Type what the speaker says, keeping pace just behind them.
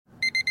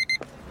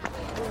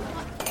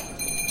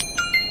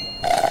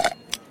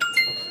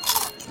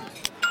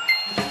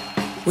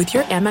With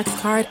your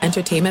Amex card,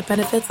 entertainment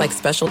benefits like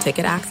special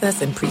ticket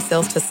access and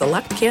pre-sales to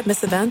select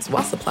can't-miss events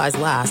while supplies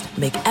last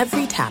make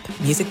every tap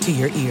music to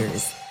your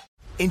ears.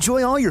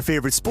 Enjoy all your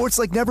favorite sports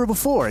like never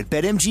before at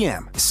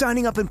BetMGM.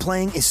 Signing up and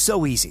playing is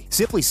so easy.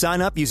 Simply sign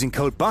up using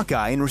code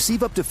Buckeye and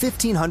receive up to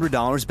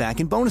 $1,500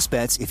 back in bonus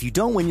bets if you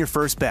don't win your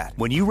first bet.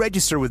 When you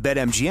register with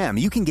BetMGM,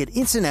 you can get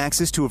instant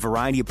access to a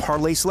variety of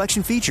parlay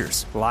selection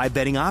features, live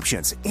betting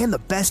options, and the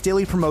best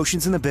daily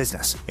promotions in the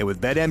business. And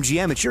with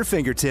BetMGM at your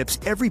fingertips,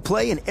 every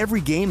play and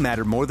every game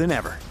matter more than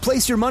ever.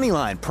 Place your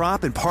moneyline,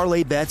 prop, and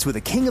parlay bets with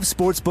the king of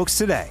sportsbooks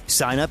today.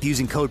 Sign up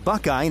using code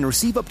Buckeye and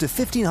receive up to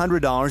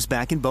 $1,500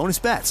 back in bonus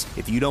bets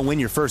if you don't win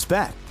your first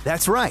bet.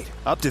 That's right,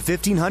 up to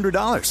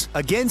 $1,500.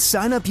 Again,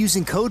 sign up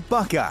using code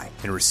Buckeye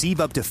and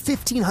receive up to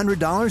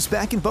 $1,500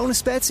 back in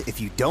bonus bets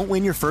if you don't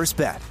win your first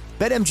bet.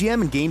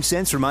 BetMGM and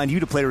GameSense remind you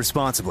to play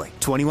responsibly.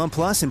 21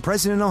 plus and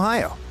present in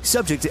Ohio.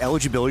 Subject to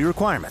eligibility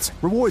requirements.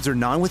 Rewards are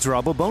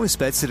non-withdrawable bonus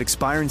bets that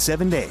expire in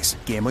 7 days.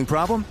 Gambling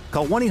problem?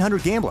 Call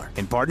 1-800-GAMBLER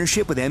in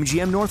partnership with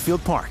MGM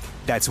Northfield Park.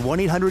 That's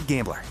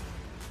 1-800-GAMBLER.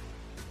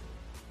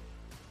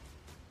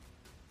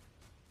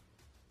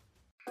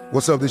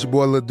 What's up, this your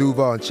boy Lil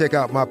Duval, and check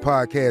out my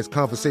podcast,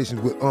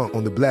 Conversations with Unc,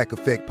 on the Black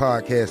Effect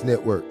Podcast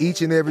Network.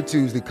 Each and every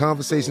Tuesday,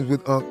 Conversations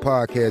with Unc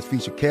podcast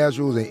feature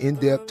casuals and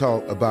in-depth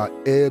talk about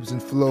ebbs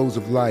and flows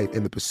of life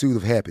and the pursuit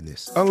of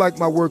happiness. Unlike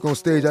my work on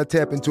stage, I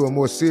tap into a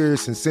more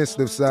serious and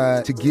sensitive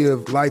side to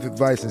give life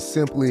advice and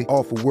simply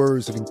offer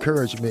words of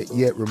encouragement,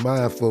 yet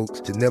remind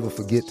folks to never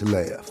forget to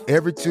laugh.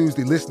 Every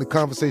Tuesday, listen to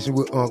Conversation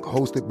with Unc,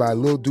 hosted by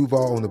Lil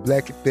Duval on the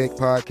Black Effect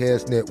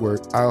Podcast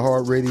Network,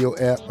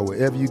 iHeartRadio app, or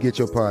wherever you get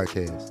your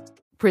podcasts.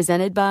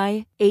 Presented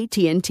by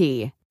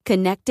AT&T.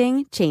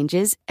 Connecting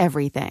changes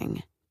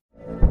everything.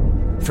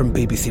 From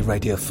BBC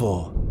Radio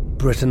 4,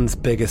 Britain's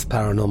biggest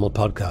paranormal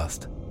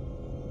podcast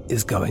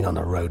is going on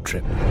a road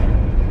trip.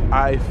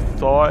 I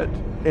thought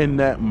in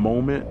that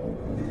moment,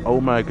 oh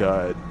my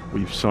God,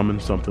 we've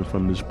summoned something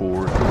from this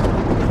board.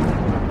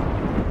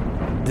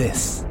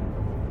 This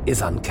is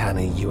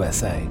Uncanny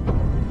USA.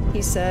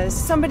 He says,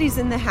 somebody's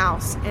in the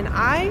house, and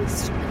I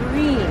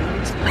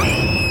screamed.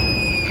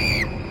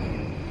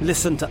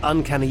 Listen to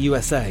Uncanny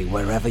USA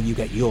wherever you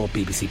get your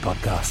BBC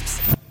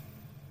podcasts,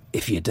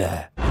 if you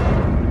dare.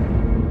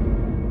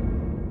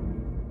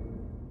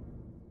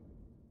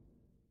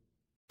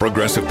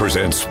 Progressive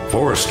presents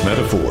Forced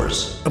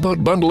Metaphors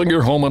about bundling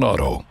your home and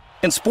auto.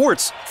 In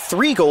sports,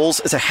 3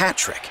 goals is a hat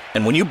trick.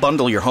 And when you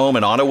bundle your home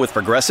and auto with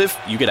Progressive,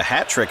 you get a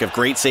hat trick of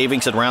great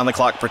savings and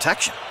round-the-clock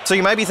protection. So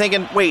you might be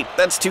thinking, wait,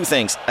 that's 2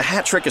 things. A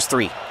hat trick is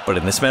 3. But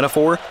in this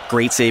metaphor,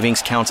 great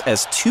savings counts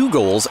as 2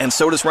 goals, and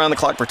so does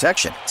round-the-clock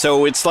protection.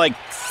 So it's like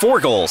 4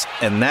 goals,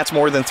 and that's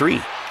more than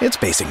 3. It's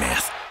basic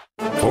math.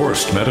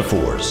 Forced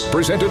Metaphors,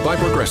 presented by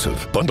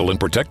Progressive. Bundle and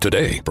protect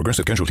today.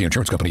 Progressive Casualty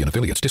Insurance Company and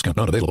Affiliates. Discount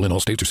not available in all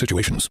states or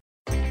situations.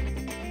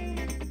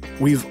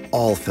 We've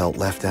all felt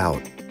left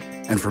out.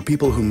 And for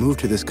people who move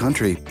to this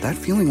country, that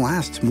feeling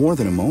lasts more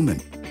than a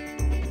moment.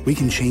 We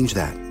can change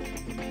that.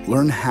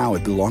 Learn how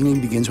at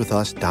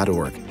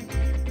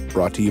belongingbeginswithus.org.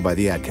 Brought to you by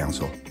the Ad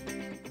Council.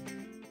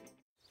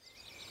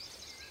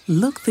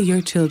 Look through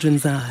your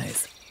children's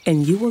eyes,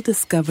 and you will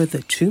discover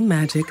the true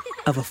magic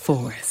of a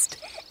forest.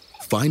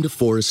 Find a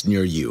forest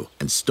near you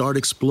and start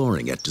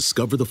exploring at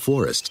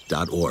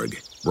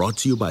discovertheforest.org. Brought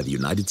to you by the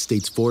United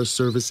States Forest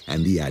Service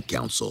and the Ad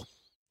Council.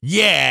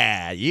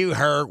 Yeah, you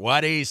heard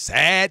what he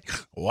said.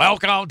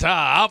 Welcome to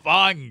Up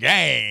on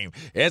Game.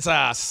 It's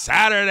a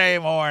Saturday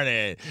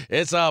morning.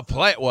 It's a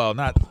well,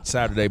 not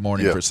Saturday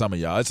morning for some of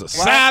y'all. It's a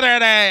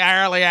Saturday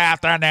early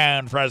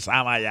afternoon for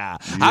some of y'all.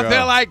 I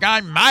feel like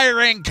I'm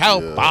Myron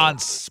Cope on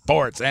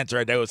sports,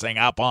 introducing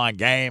Up on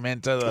Game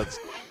into the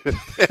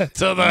to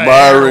the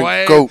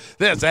Myron Cope.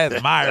 This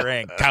is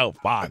Myron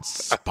Cope on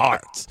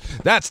sports.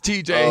 That's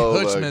TJ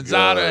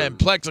Hutchmanzada and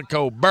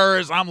Plexico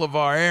Burrs. I'm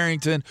LeVar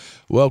Arrington.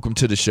 Welcome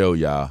to the show,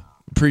 y'all.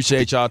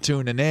 Appreciate y'all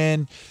tuning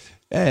in.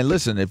 And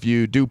listen, if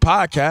you do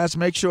podcasts,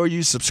 make sure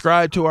you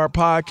subscribe to our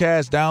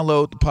podcast,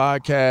 download the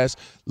podcast,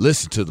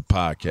 listen to the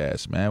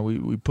podcast, man.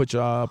 We put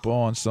y'all up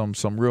on some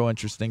real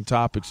interesting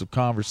topics of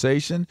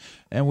conversation,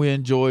 and we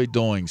enjoy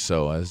doing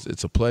so.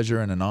 It's a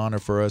pleasure and an honor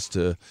for us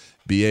to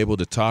be able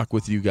to talk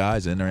with you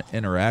guys and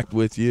interact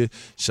with you.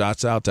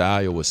 Shouts out to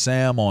Iowa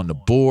Sam on the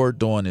board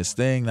doing his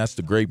thing. That's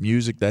the great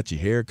music that you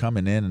hear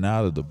coming in and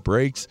out of the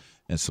breaks.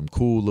 And some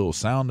cool little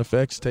sound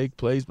effects take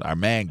place. Our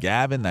man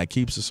Gavin, that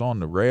keeps us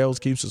on the rails,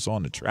 keeps us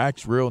on the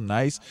tracks real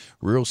nice,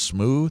 real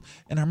smooth.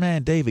 And our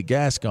man David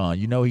Gascon,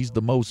 you know, he's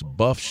the most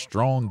buff,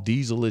 strong,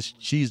 dieselish,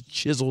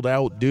 chiseled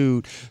out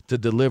dude to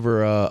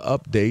deliver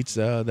updates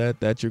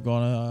that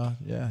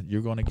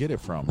you're gonna get it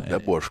from.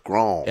 That boy's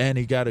strong. And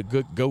he got a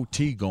good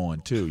goatee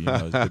going too. You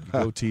know, the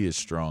goatee is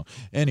strong.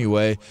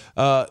 Anyway,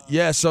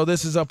 so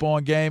this is Up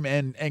on Game,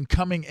 and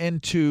coming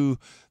into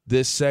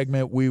this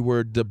segment, we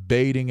were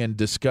debating and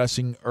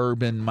discussing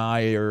Urban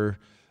Meyer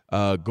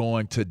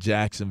going to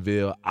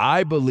Jacksonville.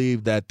 I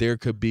believe that there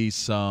could be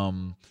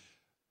some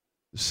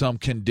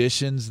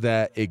conditions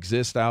that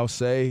exist, I'll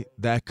say,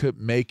 that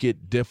could make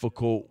it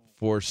difficult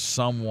for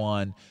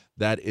someone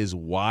that is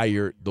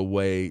wired the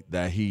way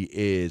that he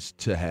is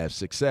to have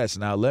success.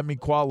 Now, let me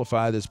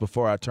qualify this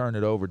before I turn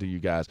it over to you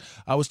guys.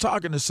 I was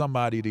talking to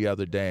somebody the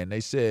other day, and they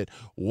said,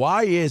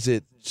 why is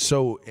it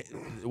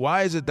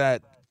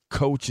that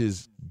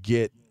coaches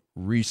get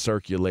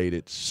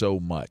recirculated so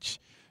much?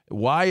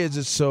 Why is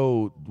it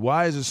so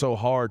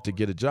hard to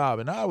get a job?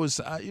 And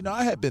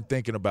I had been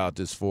thinking about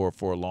this for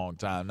a long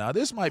time. Now,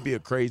 this might be a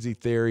crazy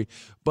theory,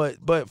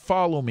 but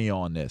follow me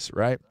on this,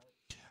 right?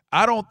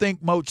 I don't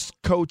think most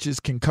coaches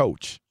can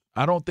coach.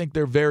 I don't think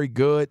they're very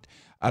good.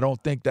 I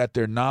don't think that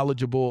they're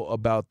knowledgeable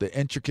about the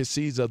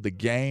intricacies of the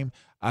game.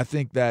 I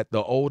think that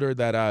the older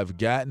that I've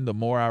gotten, the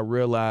more I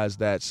realize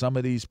that some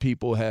of these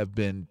people have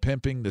been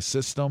pimping the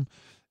system.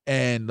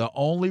 And the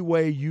only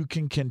way you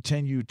can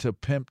continue to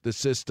pimp the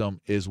system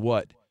is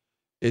what?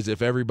 Is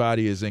if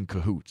everybody is in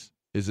cahoots,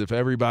 is if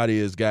everybody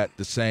has got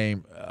the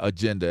same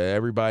agenda,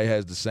 everybody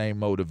has the same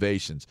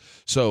motivations.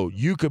 So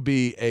you could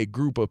be a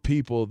group of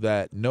people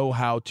that know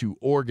how to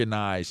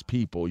organize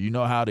people. You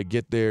know how to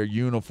get their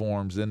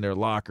uniforms in their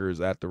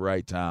lockers at the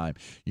right time.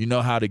 You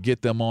know how to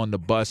get them on the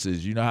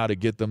buses. You know how to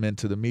get them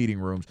into the meeting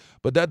rooms.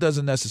 But that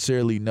doesn't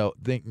necessarily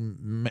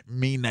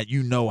mean that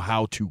you know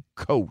how to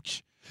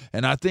coach.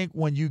 And I think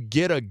when you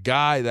get a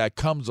guy that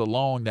comes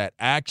along that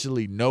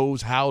actually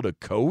knows how to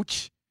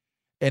coach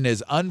and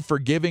is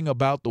unforgiving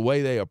about the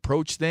way they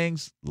approach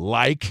things,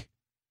 like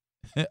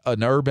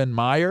an Urban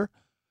Meyer,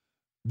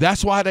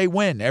 that's why they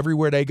win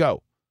everywhere they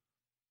go.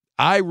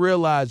 I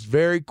realized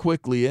very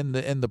quickly in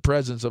the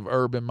presence of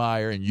Urban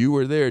Meyer, and you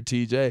were there,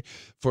 TJ,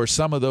 for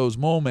some of those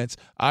moments,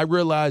 I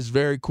realized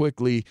very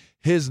quickly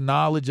his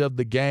knowledge of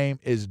the game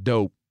is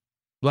dope.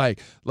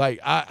 Like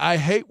I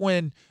hate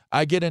when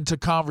I get into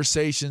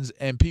conversations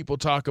and people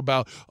talk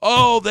about,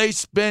 they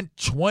spent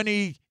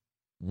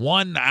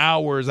 21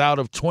 hours out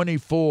of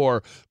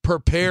 24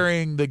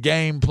 preparing the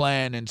game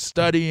plan and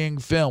studying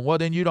film. Well,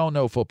 then you don't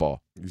know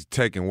football. He's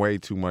taking way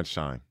too much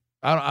shine.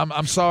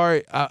 I'm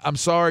sorry. I'm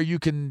sorry. You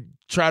can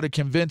try to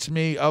convince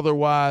me.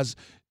 Otherwise,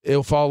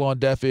 it'll fall on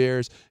deaf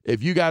ears.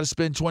 If you got to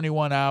spend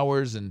 21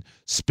 hours and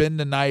spend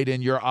the night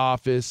in your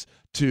office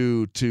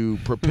to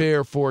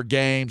prepare for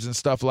games and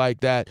stuff like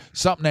that,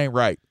 something ain't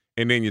right.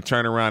 And then you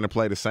turn around and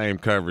play the same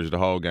coverage the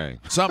whole game.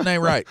 Something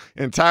ain't right.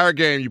 Entire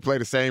game you play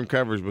the same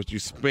coverage, but you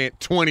spent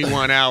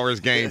 21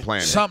 hours game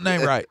planning. Something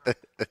ain't right.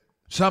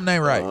 Something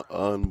ain't right.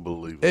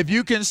 Unbelievable. If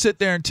you can sit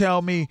there and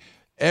tell me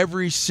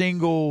every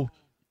single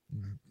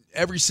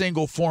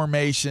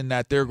formation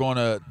that they're going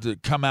to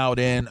come out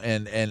in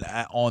and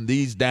on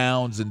these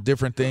downs and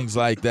different things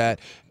like that,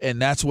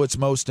 and that's what's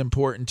most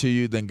important to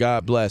you, then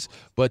God bless.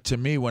 But to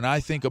me, when I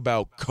think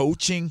about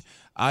coaching,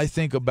 I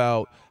think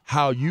about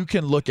how you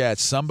can look at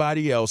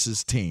somebody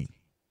else's team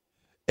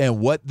and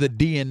what the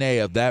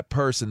DNA of that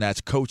person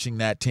that's coaching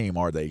that team.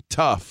 Are they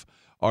tough?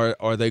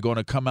 Are they going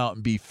to come out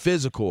and be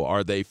physical?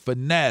 Are they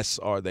finesse?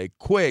 Are they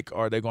quick?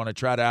 Are they going to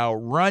try to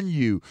outrun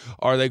you?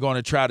 Are they going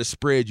to try to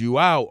spread you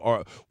out?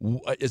 Or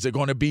is it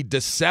going to be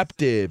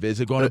deceptive? Is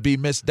it going to be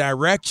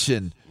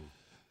misdirection?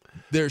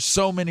 There's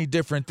so many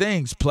different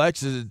things,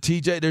 Plex,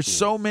 TJ. There's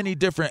so many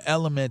different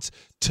elements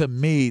to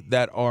me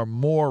that are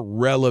more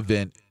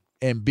relevant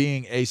in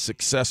being a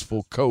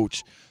successful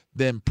coach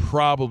than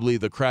probably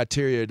the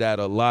criteria that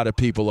a lot of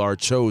people are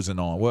chosen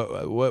on.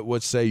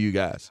 What say you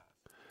guys?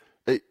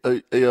 Hey,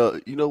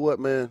 you know what,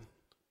 man?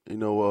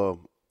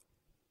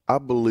 I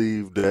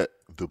believe that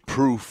the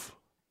proof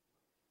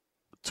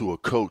to a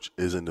coach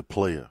is in the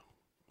player.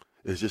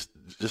 It's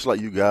just like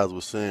you guys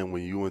were saying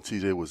when you and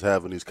TJ was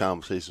having these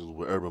conversations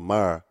with Urban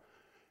Meyer.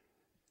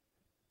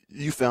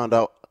 You found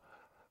out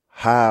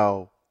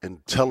how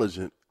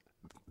intelligent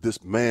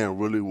this man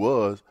really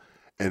was,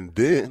 and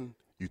then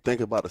you think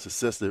about the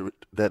success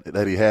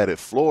that he had at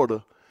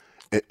Florida,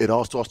 it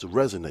all starts to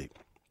resonate.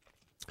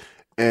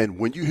 And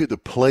when you hear the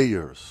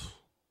players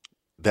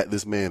that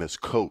this man has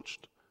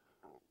coached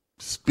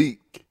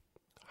speak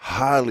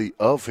highly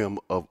of him,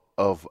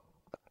 of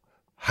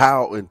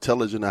how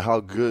intelligent and how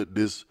good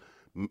this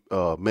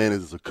man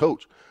is as a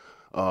coach,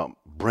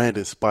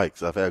 Brandon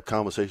Spikes, I've had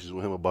conversations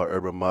with him about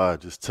Urban Meyer,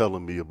 just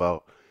telling me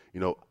about,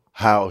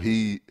 how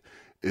he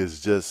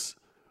is just,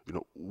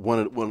 one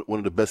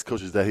of the best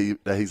coaches that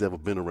he's ever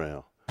been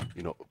around.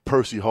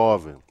 Percy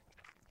Harvin,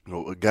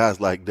 guys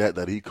like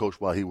that he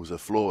coached while he was at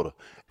Florida.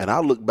 And I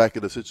look back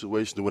at the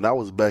situation when I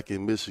was back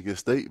in Michigan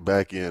State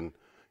back in,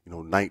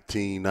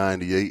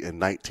 1998 and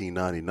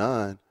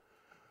 1999.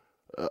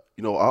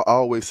 I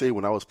always say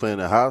when I was playing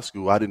in high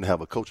school, I didn't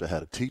have a coach, I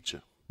had a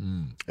teacher.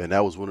 And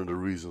that was one of the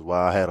reasons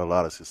why I had a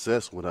lot of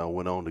success when I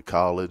went on to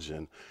college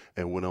and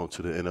went on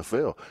to the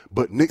NFL.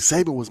 But Nick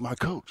Saban was my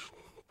coach.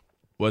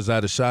 Was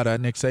that a shot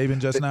at Nick Saban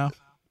just now?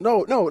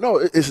 No,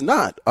 it's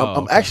not.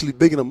 I'm actually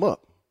bigging him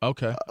up.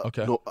 Okay.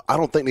 I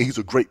don't think that he's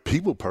a great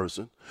people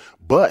person.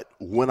 But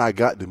when I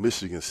got to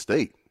Michigan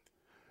State,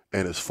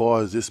 and as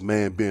far as this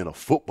man being a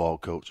football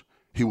coach,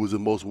 he was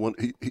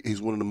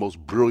he's one of the most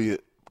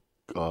brilliant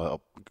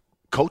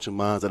coaching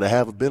minds that I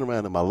have been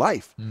around in my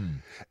life.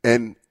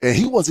 And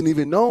he wasn't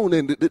even known,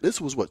 and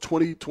this was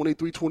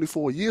 23,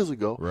 24 years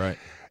ago. Right.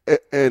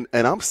 And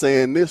I'm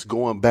saying this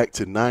going back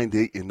to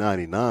 98 and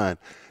 99,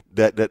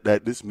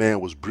 that this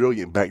man was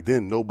brilliant back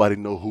then. Nobody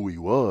know who he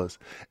was.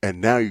 And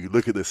now you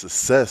look at the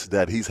success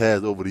that he's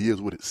had over the years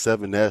with his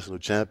 7 national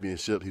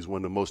championships. He's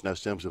won the most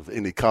national championships of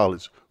any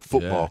college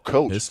football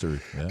coach. History.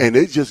 Yeah. And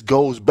it just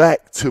goes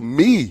back to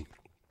me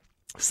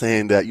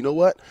saying that, you know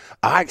what?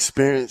 I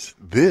experienced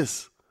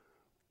this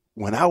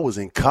when I was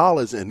in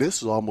college, and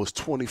this was almost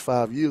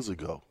 25 years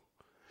ago.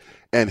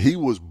 And he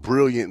was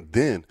brilliant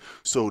then.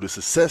 So the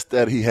success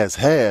that he has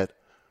had,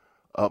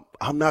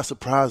 I'm not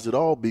surprised at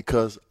all,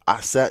 because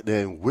I sat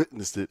there and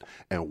witnessed it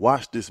and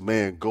watched this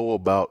man go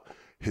about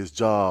his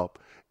job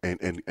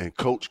and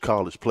coach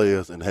college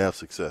players and have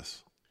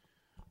success.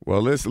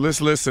 Well, let's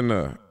listen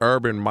to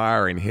Urban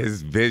Meyer and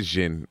his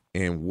vision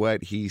and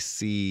what he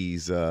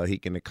sees he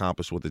can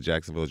accomplish with the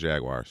Jacksonville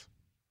Jaguars.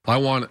 I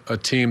want a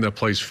team that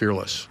plays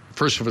fearless.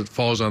 First of all, it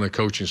falls on the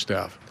coaching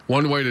staff.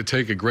 One way to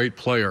take a great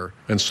player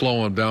and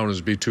slow him down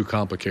is be too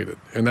complicated.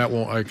 And that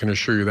won't, I can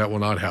assure you, that will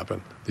not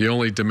happen. The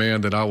only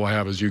demand that I will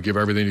have is you give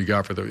everything you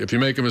got for them. If you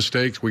make a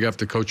mistake, we have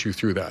to coach you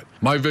through that.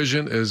 My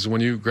vision is when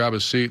you grab a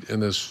seat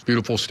in this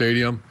beautiful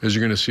stadium is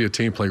you're going to see a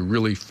team play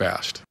really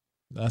fast.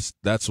 And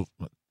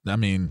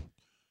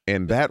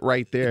that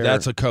right there.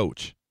 That's a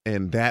coach.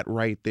 And that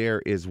right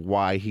there is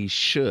why he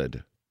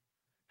should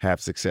have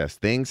success.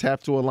 Things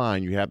have to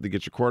align. You have to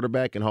get your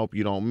quarterback and hope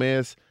you don't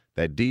miss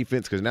that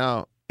defense, because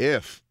now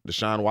if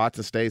Deshaun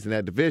Watson stays in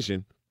that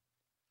division,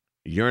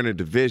 you're in a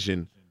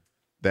division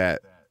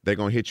that they're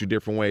going to hit you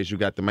different ways. You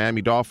got the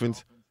Miami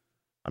Dolphins.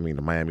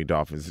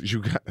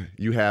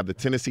 You have the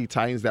Tennessee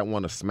Titans that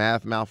want to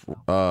smash mouth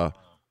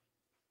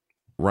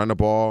run the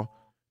ball.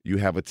 You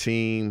have a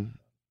team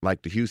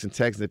like the Houston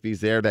Texans, if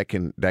he's there, that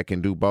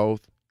can do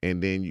both.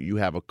 And then you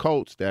have a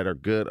coach that are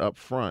good up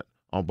front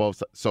on both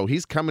sides. So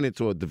he's coming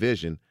into a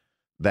division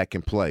that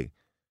can play.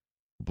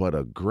 But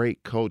a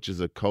great coach is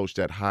a coach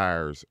that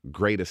hires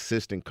great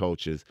assistant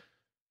coaches.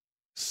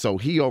 So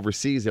he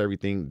oversees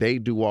everything. They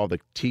do all the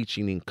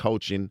teaching and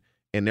coaching,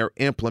 and they're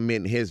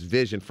implementing his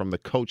vision from the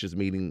coaches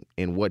meeting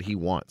and what he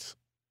wants.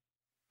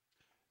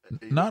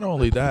 Not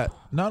only that,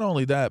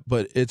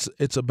 but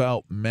it's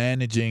about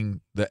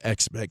managing the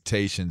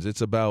expectations.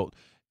 It's about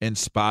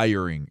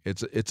inspiring.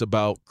 It's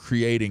about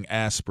creating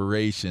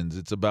aspirations.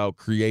 It's about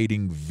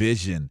creating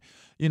vision.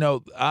 You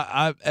know,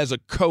 I as a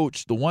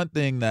coach, the one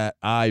thing that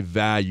I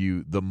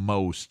value the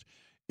most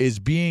is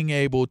being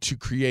able to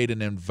create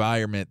an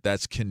environment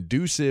that's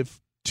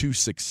conducive to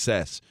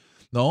success.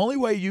 The only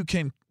way you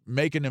can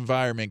make an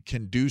environment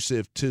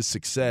conducive to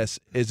success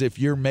is if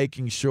you're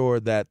making sure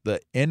that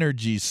the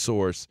energy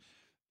source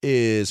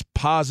is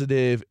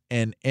positive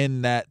and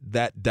in that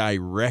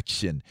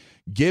direction,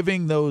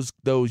 giving those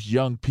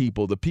young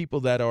people, the people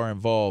that are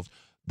involved,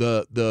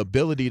 the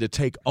ability to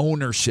take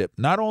ownership,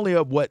 not only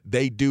of what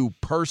they do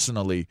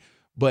personally,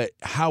 but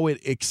how it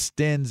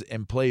extends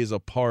and plays a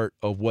part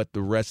of what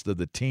the rest of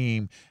the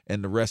team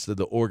and the rest of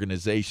the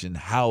organization,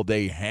 how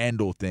they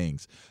handle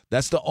things.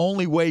 That's the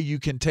only way you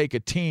can take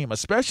a team,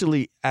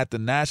 especially at the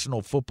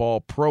National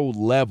Football Pro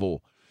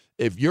level,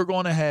 if you're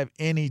going to have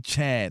any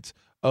chance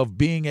of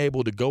being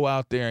able to go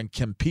out there and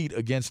compete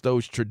against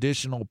those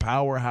traditional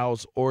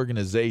powerhouse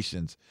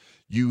organizations.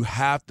 You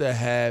have to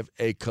have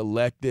a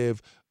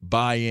collective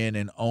buy-in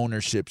and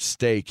ownership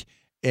stake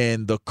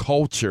in the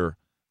culture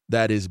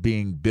that is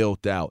being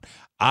built out.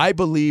 I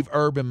believe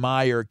Urban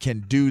Meyer can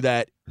do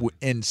that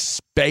in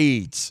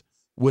spades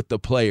with the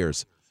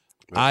players.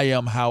 I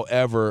am,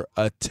 however,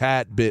 a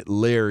tad bit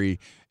leery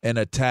and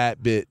a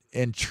tad bit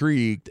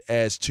intrigued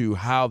as to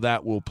how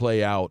that will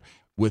play out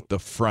with the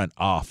front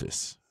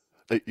office.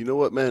 Hey, you know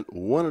what, man?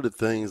 One of the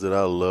things that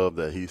I love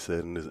that he said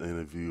in this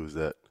interview is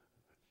that,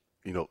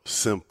 you know,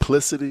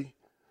 simplicity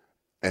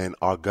and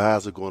our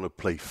guys are going to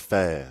play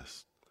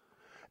fast.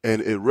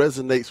 And it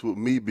resonates with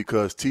me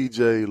because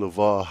TJ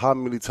LaVar, how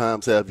many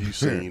times have you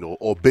seen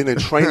or been in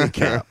training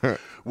camp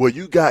where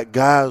you got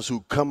guys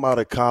who come out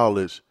of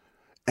college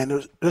and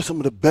they're some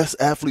of the best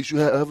athletes you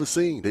have ever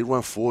seen. They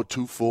run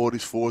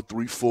 4.240s,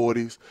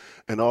 4.340s,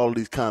 and all of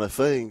these kind of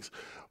things.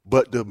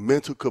 But the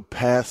mental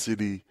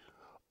capacity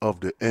of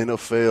the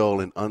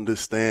NFL and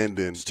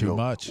understanding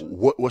much.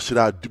 What should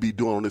I be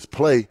doing on this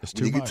play?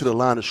 When you get to the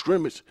line of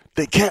scrimmage,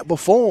 they can't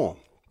perform.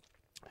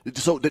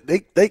 So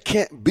they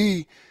can't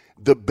be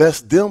the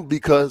best them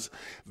because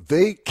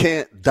they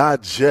can't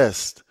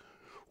digest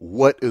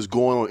what is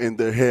going on in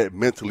their head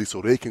mentally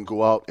so they can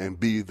go out and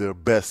be their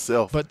best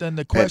self. But then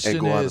the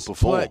question is,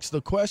 Flex,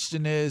 the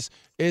question is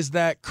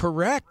that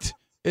correct?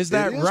 Is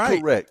that right? It is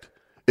correct.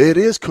 It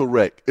is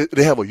correct.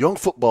 They have a young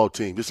football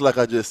team, just like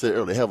I just said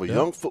earlier. They have a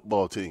young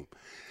football team.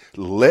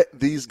 Let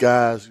these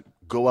guys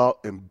go out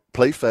and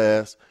play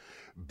fast,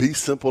 be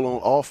simple on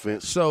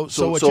offense. So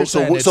what you're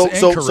saying is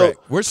incorrect.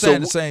 We're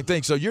saying the same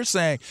thing. So you're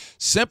saying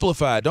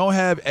simplify. Don't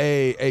have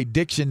a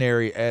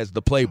dictionary as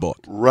the playbook.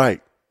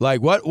 Right.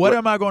 Like what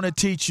am I going to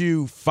teach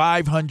you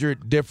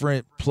 500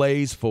 different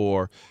plays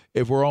for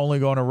if we're only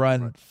going to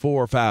run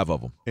 4 or 5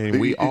 of them? And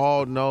we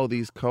all know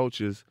these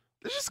coaches.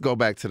 Let's just go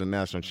back to the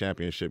national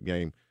championship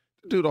game.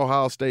 Dude,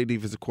 Ohio State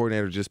defensive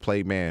coordinator just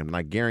played man. And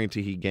I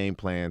guarantee he game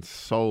plans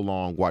so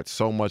long, watched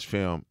so much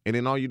film, and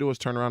then all you do is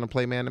turn around and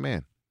play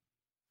man-to-man.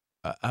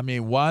 I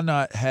mean, why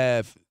not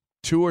have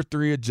 2 or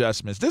 3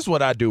 adjustments? This is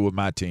what I do with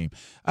my team.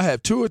 I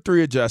have 2 or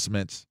 3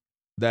 adjustments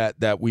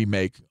that we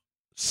make,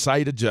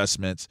 site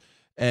adjustments,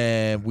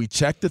 and we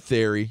check the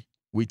theory.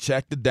 We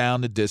check the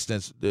down, the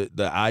distance.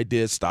 The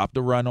idea is stop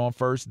the run on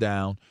first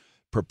down,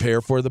 prepare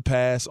for the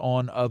pass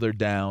on other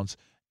downs,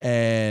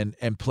 and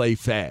play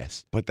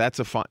fast. But that's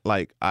a fun,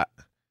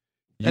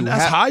 and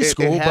that's high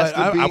school, but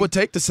I would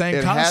take the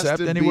same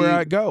concept anywhere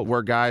I go.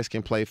 Where guys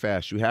can play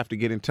fast. You have to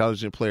get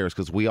intelligent players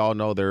because we all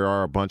know there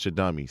are a bunch of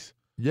dummies.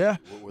 Yeah.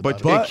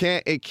 But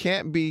it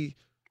can't be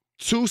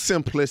too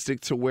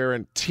simplistic to where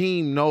a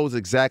team knows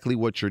exactly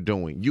what you're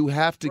doing. You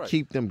have to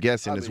keep them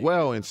guessing as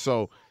well. And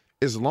so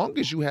as long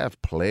as you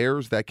have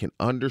players that can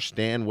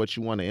understand what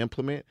you want to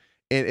implement,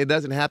 and it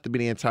doesn't have to be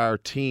the entire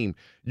team.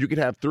 You could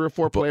have 3 or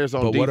 4 players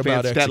on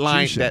defense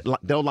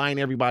they'll line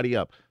everybody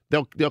up.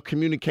 They'll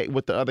communicate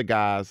with the other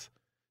guys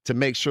to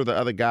make sure the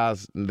other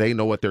guys, they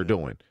know what they're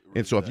doing.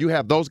 And so if you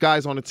have those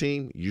guys on the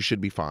team, you should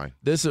be fine.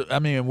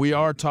 We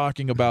are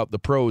talking about the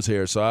pros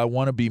here, so I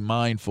want to be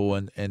mindful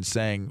and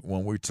saying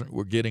when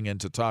we're getting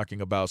into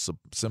talking about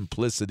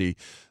simplicity,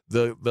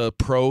 the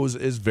pros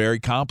is very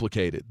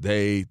complicated.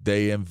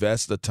 They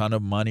invest a ton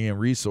of money and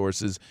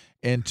resources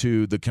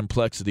into the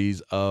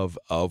complexities of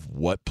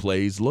what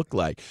plays look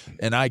like.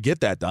 And I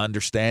get that, the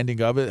understanding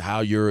of it,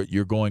 how you're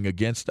going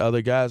against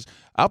other guys.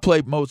 I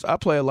play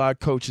a lot of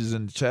coaches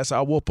in chess.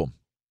 I'll whoop them.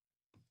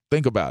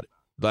 Think about it.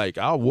 Like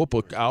I'll whoop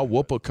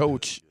a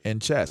coach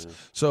in chess.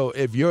 So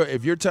if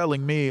you're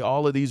telling me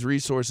all of these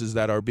resources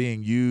that are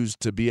being used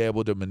to be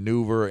able to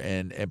maneuver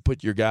and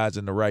put your guys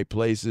in the right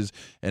places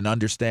and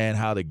understand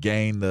how to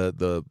gain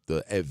the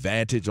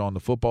advantage on the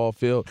football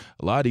field,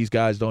 a lot of these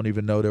guys don't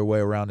even know their way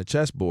around the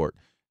chessboard.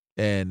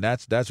 And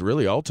that's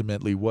really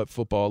ultimately what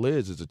football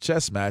is a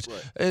chess match.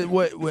 Right.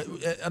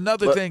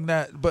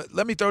 But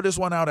let me throw this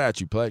one out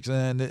at you, Plex,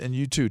 and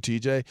you too,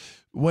 TJ.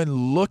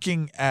 When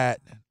looking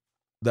at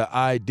the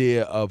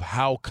idea of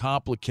how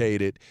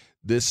complicated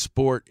this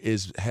sport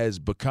has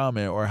become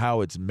or how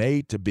it's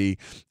made to be,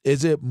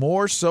 is it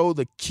more so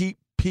to keep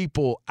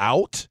people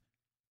out?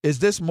 Is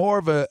this more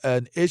of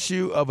an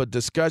issue of a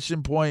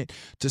discussion point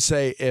to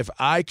say if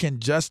I can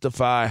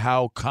justify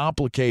how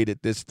complicated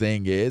this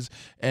thing is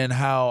and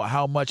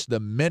how much the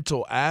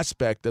mental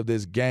aspect of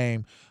this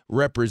game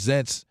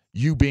represents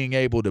you being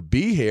able to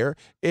be here,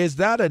 is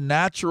that a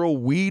natural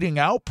weeding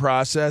out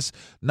process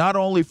not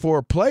only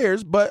for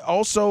players but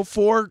also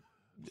for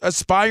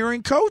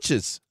aspiring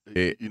coaches?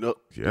 Go ahead,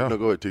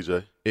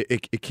 TJ.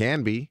 It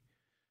can be,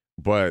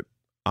 but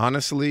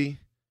honestly,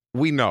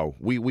 we know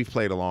we've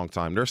played a long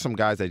time. There's some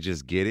guys that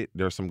just get it.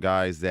 There's some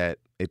guys that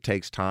it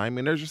takes time,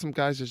 and there's just some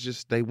guys that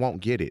just they won't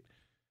get it.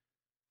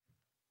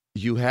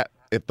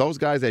 If those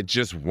guys that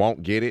just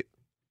won't get it,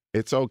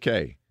 it's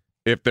okay.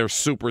 If they're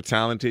super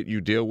talented,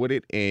 you deal with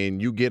it,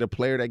 and you get a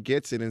player that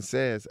gets it and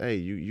says, hey,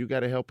 you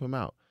got to help him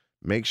out.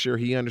 Make sure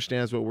he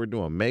understands what we're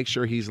doing. Make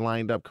sure he's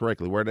lined up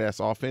correctly, whether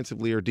that's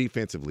offensively or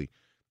defensively.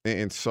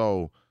 And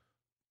so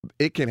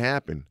it can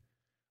happen.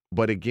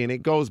 But, again,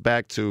 it goes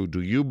back to,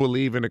 do you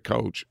believe in a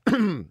coach?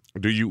 Do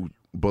you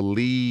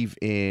believe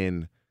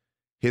in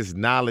his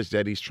knowledge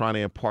that he's trying to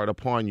impart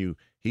upon you?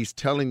 He's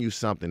telling you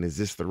something. Is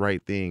this the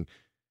right thing?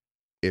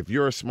 If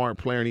you're a smart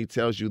player and he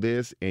tells you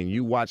this and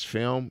you watch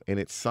film and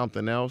it's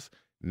something else,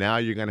 now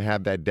you're going to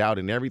have that doubt,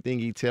 and everything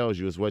he tells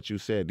you is what you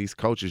said. These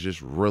coaches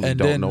just really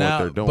don't know what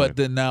they're doing. But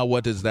then now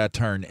what does that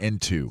turn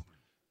into?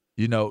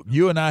 You know,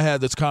 you and I have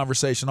this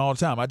conversation all the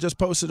time. I just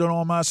posted it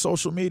on my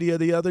social media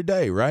the other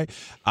day, right?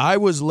 I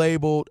was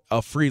labeled a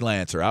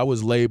freelancer. I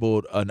was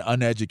labeled an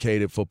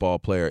uneducated football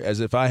player,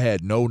 as if I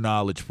had no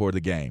knowledge for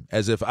the game,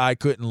 as if I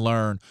couldn't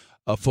learn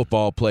a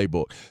football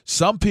playbook.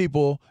 Some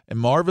people, and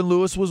Marvin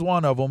Lewis was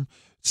one of them,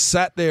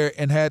 sat there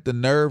and had the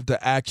nerve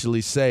to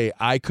actually say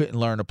I couldn't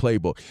learn a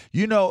playbook.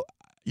 You know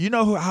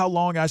how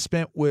long I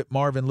spent with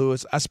Marvin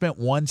Lewis? I spent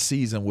 1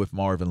 season with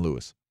Marvin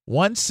Lewis.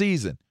 1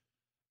 season.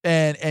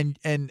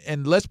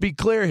 And let's be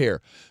clear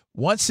here.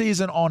 1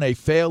 season on a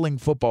failing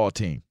football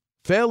team.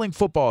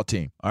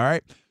 All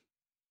right?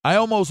 I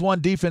almost won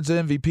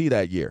defensive MVP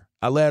that year.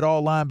 I led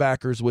all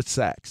linebackers with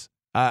sacks.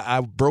 I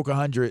broke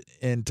 100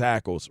 in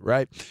tackles,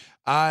 right?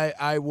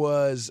 I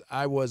was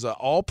an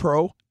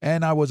all-pro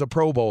and I was a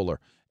Pro Bowler.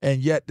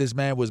 And yet this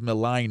man was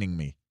maligning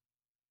me.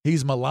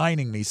 He's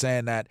maligning me,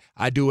 saying that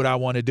I do what I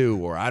want to do,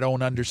 or I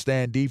don't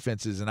understand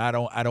defenses and I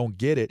don't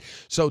get it.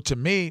 So to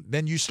me,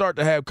 then you start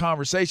to have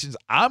conversations.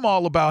 I'm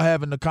all about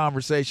having the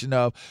conversation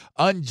of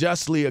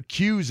unjustly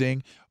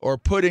accusing or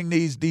putting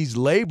these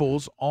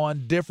labels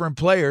on different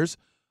players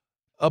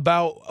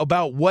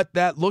about what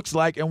that looks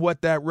like and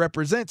what that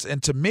represents.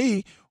 And to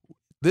me,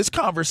 this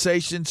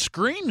conversation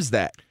screams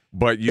that.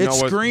 But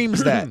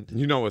screams that.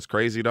 You know what's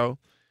crazy though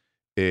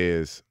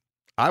is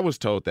I was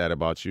told that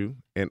about you,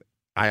 and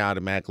I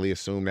automatically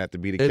assume that to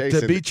be the case.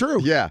 To be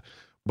true. Yeah.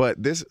 But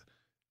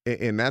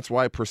and that's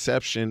why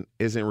perception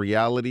isn't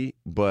reality,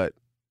 but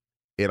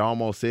it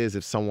almost is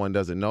if someone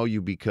doesn't know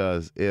you,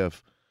 because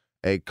if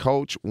a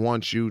coach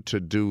wants you to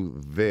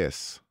do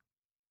this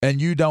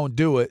and you don't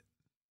do it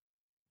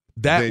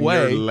that then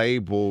way, you're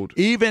labeled.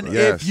 Even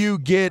if you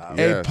get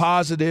a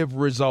positive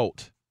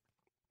result.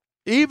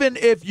 Even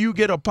if you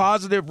get a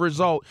positive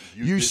result,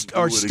 you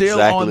are still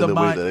exactly on the way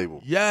mind. that they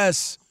want.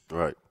 Yes.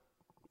 Right.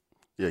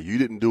 Yeah, you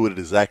didn't do it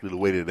exactly the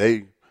way that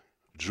they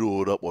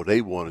drew it up or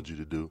they wanted you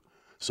to do.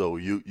 So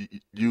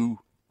you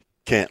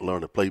can't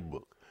learn the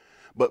playbook.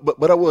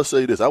 But I will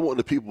say this. I want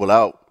the people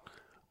out,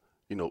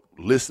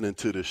 listening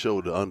to the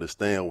show to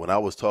understand when I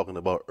was talking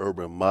about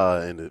Urban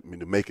Meyer and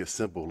to make it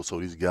simple so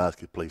these guys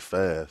could play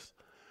fast.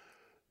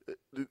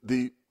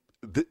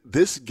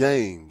 This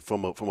game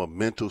from a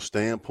mental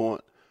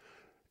standpoint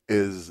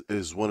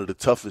is one of the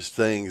toughest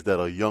things that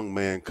a young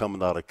man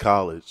coming out of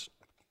college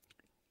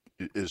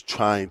is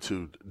trying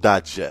to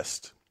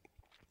digest.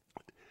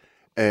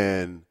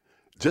 And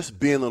just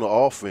being on the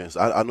offense,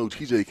 I know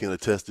TJ can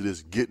attest to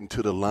this, getting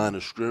to the line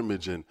of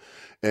scrimmage and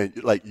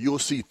like you'll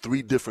see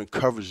 3 different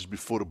coverages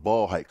before the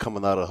ball hike.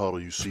 Coming out of the huddle,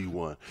 you see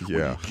one.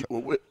 Yeah.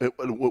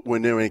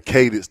 When they're in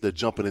cadence, they're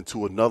jumping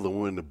into another.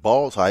 When the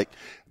ball's hike,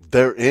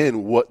 they're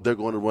in what they're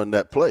going to run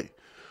that play.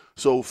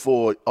 So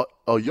for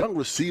a young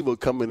receiver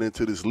coming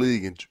into this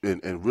league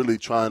and really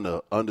trying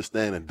to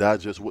understand and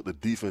digest what the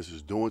defense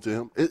is doing to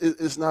him,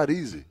 it's not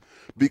easy,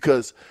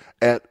 because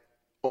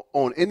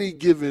on any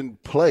given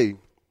play,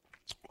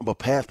 a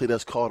pass play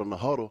that's called in the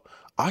huddle,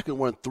 I can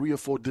run 3 or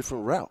 4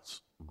 different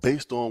routes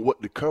based on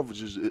what the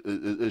coverage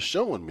is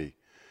showing me.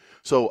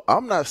 So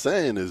I'm not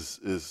saying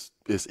it's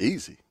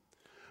easy,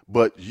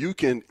 but you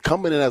can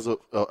come in as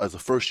a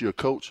first year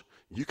coach.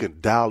 You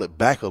can dial it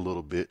back a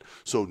little bit.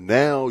 So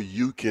now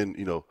you can,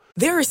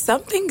 There are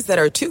some things that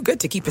are too good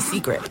to keep a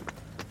secret.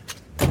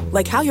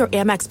 Like how your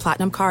Amex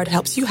Platinum card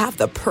helps you have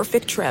the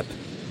perfect trip.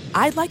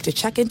 I'd like to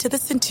check into the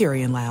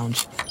Centurion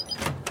Lounge.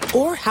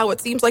 Or how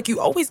it seems like you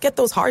always get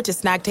those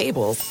hard-to-snag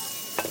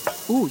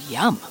tables. Ooh,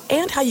 yum.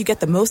 And how you get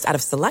the most out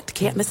of select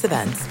can't-miss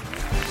events.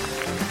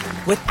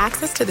 With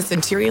access to the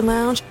Centurion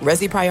Lounge,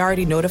 Resi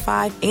Priority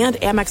Notified, and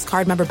Amex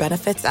card member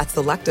benefits at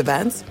select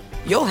events,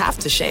 you'll have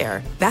to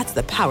share. That's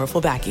the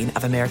powerful backing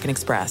of American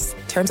Express.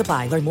 Terms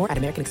apply. Learn more at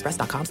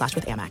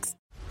americanexpress.com/withAmex.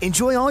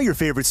 Enjoy all your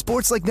favorite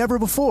sports like never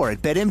before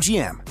at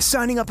BetMGM.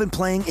 Signing up and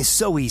playing is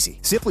so easy.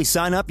 Simply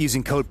sign up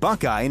using code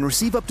Buckeye and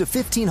receive up to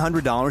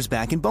 $1,500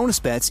 back in bonus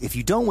bets if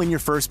you don't win your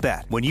first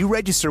bet. When you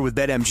register with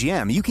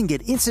BetMGM, you can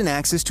get instant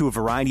access to a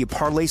variety of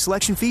parlay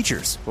selection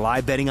features,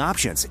 live betting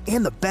options,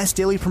 and the best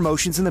daily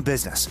promotions in the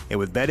business. And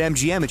with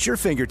BetMGM at your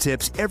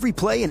fingertips, every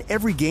play and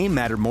every game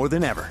matter more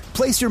than ever.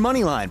 Place your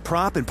moneyline,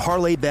 prop, and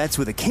parlay bets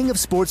with the king of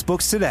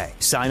sportsbooks today.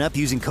 Sign up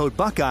using code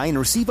Buckeye and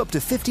receive up to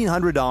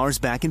 $1,500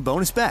 back in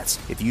bonus bets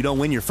if you don't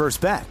win your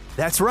first bet.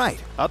 That's right,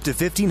 up to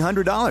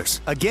 $1,500.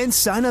 Again,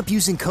 sign up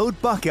using code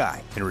Buckeye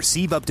and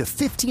receive up to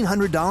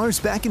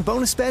 $1,500 back in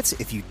bonus bets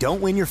if you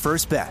don't win your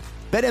first bet.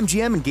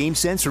 BetMGM and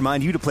GameSense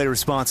remind you to play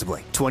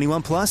responsibly.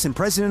 21 plus and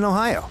present in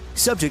Ohio.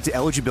 Subject to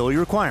eligibility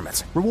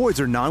requirements.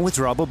 Rewards are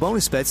non-withdrawable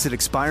bonus bets that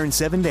expire in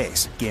 7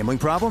 days. Gambling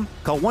problem?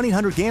 Call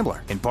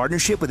 1-800-GAMBLER in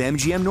partnership with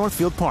MGM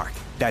Northfield Park.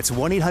 That's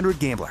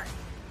 1-800-GAMBLER.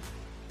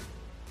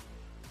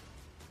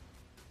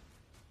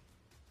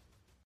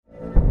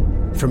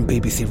 From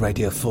BBC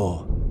Radio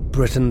 4,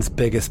 Britain's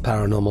biggest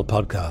paranormal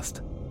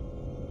podcast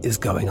is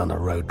going on a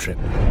road trip.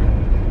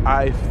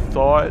 I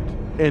thought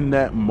in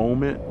that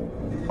moment,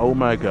 oh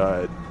my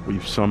God,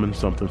 we've summoned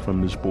something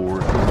from this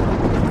board.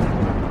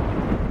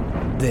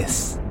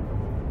 This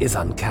is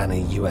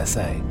Uncanny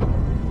USA.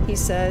 He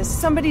says,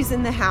 somebody's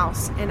in the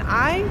house, and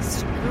I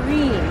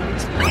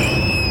screamed.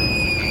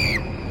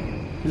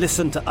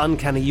 Listen to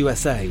Uncanny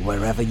USA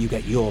wherever you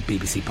get your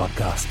BBC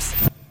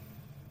podcasts,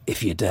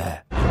 if you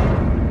dare.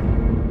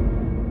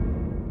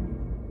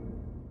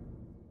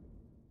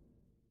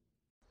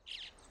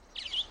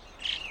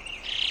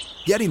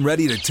 Getting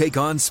ready to take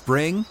on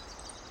spring?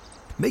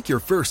 Make your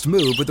first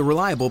move with the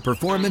reliable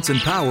performance and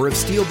power of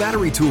Steel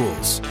battery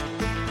tools.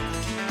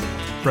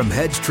 From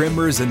hedge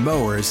trimmers and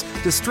mowers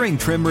to string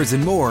trimmers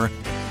and more,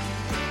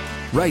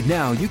 right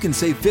now you can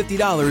save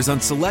 $50 on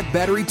select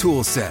battery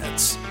tool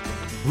sets.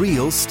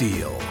 Real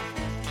Steel.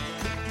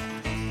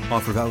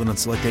 Offer valid on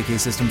select AK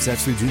system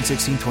sets through June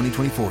 16,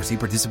 2024. See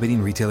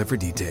participating retailer for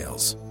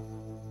details.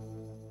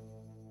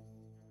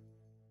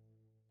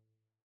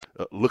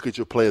 Look at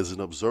your players and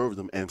observe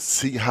them and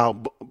see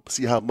how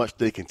much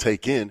they can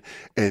take in,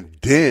 and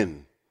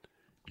then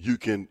you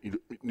can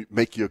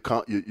make your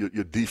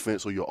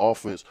defense or your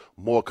offense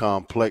more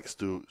complex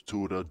to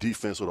the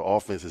defense or the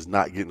offense is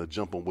not getting a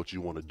jump on what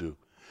you want to do.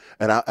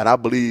 And I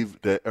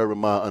believe that Urban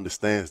Meyer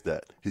understands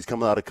that. He's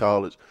coming out of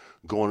college,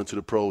 going into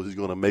the pros. He's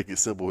going to make it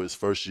simple his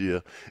first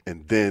year,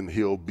 and then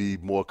he'll be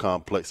more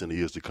complex in the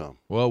years to come.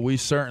 Well, we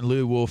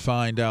certainly will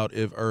find out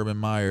if Urban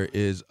Meyer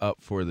is up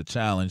for the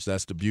challenge.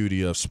 That's the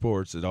beauty of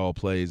sports. It all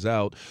plays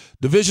out.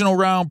 Divisional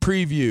round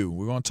preview.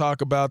 We're going to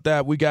talk about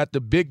that. We got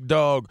the big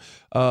dog,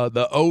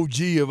 the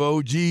OG of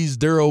OGs,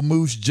 Daryl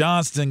Moose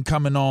Johnston,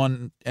 coming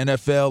on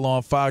NFL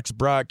on Fox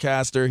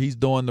broadcaster. He's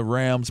doing the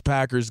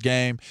Rams-Packers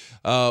game.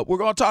 We're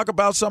going to talk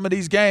about some of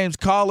these games.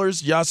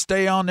 Callers, y'all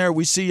stay on there.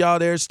 We see y'all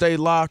there. Stay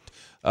locked.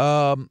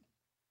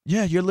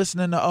 You're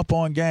listening to Up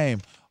on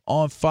Game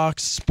on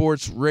Fox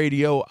Sports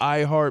Radio,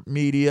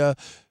 iHeartMedia.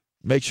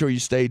 Make sure you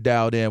stay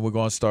dialed in. We're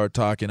going to start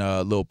talking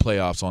little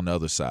playoffs on the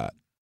other side.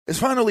 It's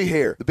finally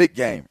here, the big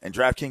game, and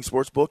DraftKings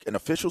Sportsbook, an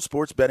official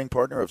sports betting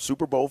partner of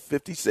Super Bowl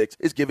 56,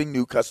 is giving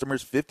new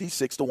customers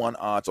 56-1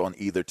 odds on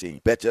either team.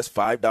 Bet just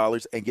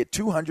 $5 and get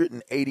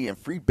 $280 in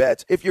free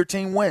bets if your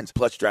team wins.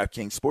 Plus,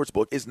 DraftKings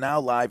Sportsbook is now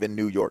live in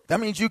New York.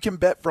 That means you can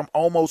bet from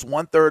almost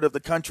one-third of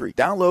the country.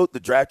 Download the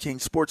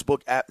DraftKings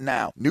Sportsbook app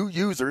now. New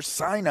users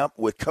sign up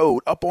with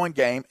code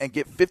UPONGAME and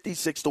get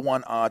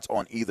 56-1 odds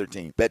on either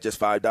team. Bet just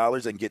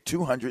 $5 and get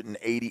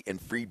 $280 in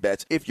free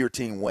bets if your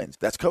team wins.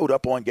 That's code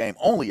UPONGAME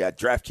only at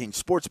DraftKings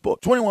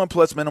Sportsbook. 21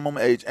 plus minimum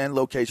age and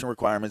location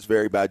requirements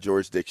vary by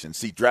jurisdiction.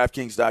 See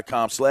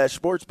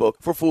DraftKings.com/sportsbook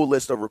for full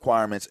list of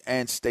requirements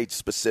and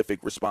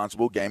state-specific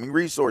responsible gaming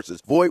resources.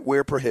 Void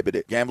where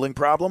prohibited. Gambling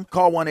problem?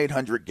 Call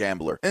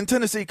 1-800-GAMBLER. In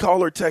Tennessee,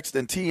 call or text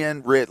and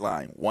TN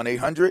Redline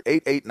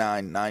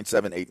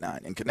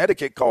 1-800-889-9789. In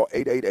Connecticut, call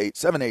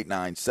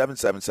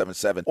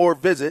 888-789-7777 or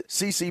visit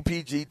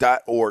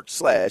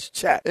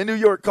ccpg.org/chat. In New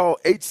York, call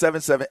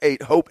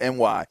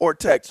 877-8-HOPE-NY or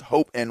text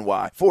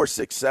HOPE-NY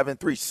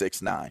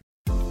 467-369.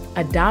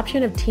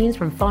 Adoption of teens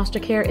from foster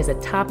care is a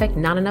topic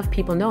not enough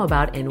people know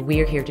about, and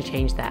we're here to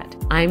change that.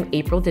 I'm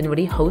April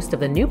Dinwiddie, host of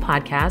the new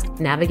podcast,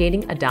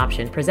 Navigating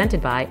Adoption,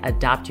 presented by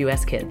Adopt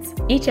US Kids.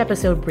 Each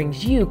episode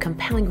brings you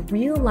compelling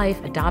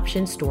real-life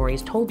adoption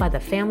stories told by the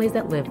families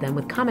that live them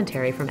with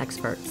commentary from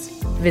experts.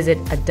 Visit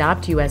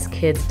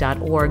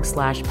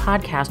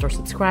adoptuskids.org/podcast or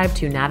subscribe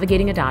to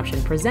Navigating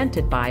Adoption,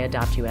 presented by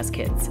Adopt US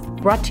Kids.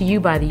 Brought to you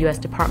by the U.S.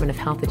 Department of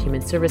Health and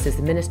Human Services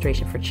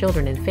Administration for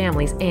Children and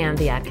Families and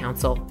the Ad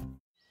Council.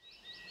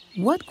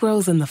 What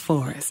grows in the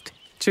forest?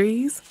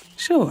 Trees?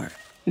 Sure.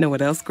 Know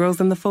what else grows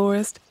in the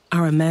forest?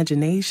 Our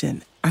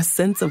imagination, our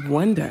sense of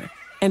wonder,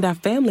 and our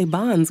family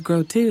bonds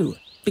grow too.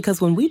 Because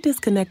when we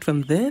disconnect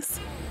from this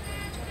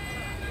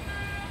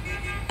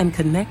and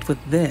connect with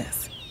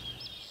this,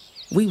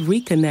 we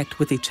reconnect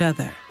with each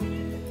other.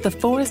 The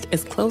forest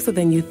is closer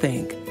than you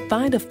think.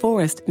 Find a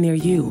forest near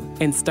you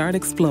and start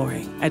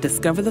exploring at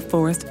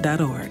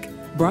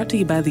discovertheforest.org. Brought to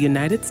you by the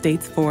United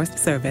States Forest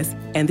Service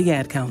and the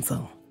Ad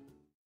Council.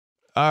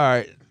 All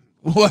right.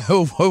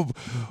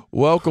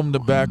 Welcome to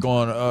back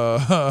on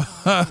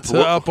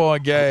to Up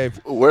on Game.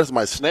 Where's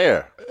my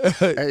snare?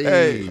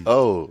 Hey.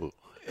 Oh.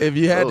 If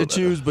you had to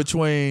choose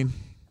between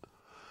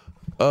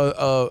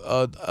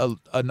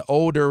an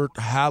older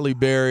Halle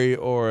Berry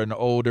or an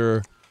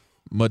older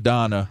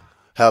Madonna.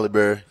 Halle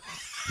Berry.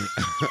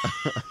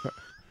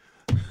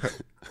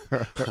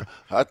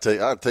 I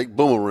take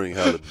Boomerang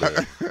Halle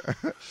Berry.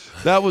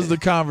 That was the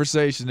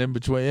conversation in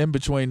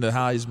between the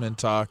Heisman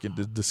talk and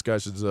the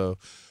discussions of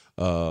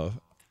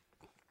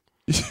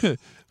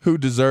who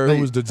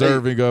was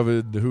deserving of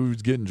it,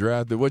 who's getting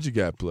drafted. What you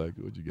got, Plug?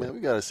 What you got? Man,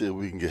 we got to see if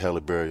we can get Halle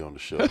Berry on the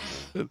show.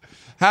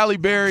 Halle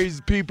Berry's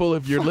people,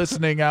 if you're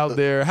listening out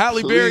there,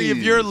 Halle Berry, if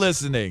you're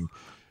listening,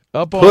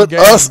 up on Put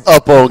Game. us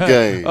up on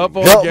game. Up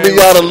on Help Game.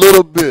 me out a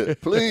little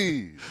bit,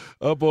 please.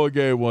 Up on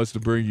Game wants to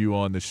bring you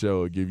on the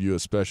show and give you a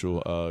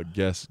special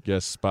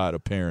guest spot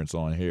appearance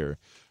on here.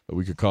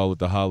 We could call it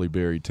the Halle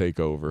Berry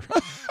takeover.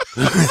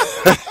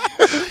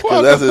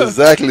 That's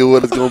exactly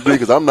what it's going to be,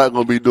 because I'm not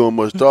going to be doing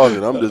much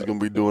talking. I'm just going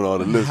to be doing all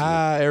the listening.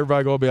 Hi,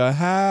 everybody going to be like,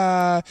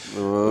 hi.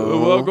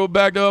 Welcome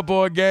back to Up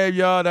on Game,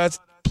 y'all. That's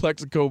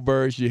Plexico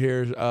Burris. You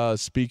hear,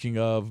 speaking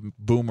of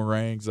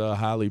boomerangs,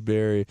 Halle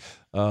Berry.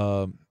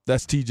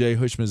 That's TJ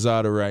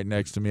Hushmanzada right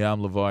next to me.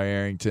 I'm LeVar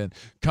Arrington.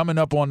 Coming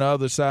up on the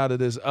other side of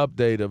this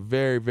update, a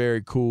very,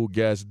 very cool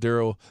guest,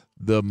 Daryl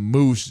the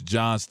Moose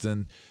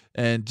Johnston.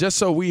 And just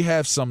so we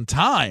have some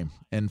time,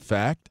 in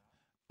fact,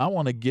 I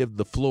want to give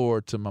the floor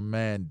to my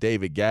man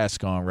David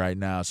Gascon right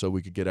now so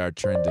we could get our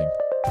trending.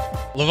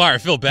 LeVar, I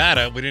feel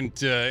bad. We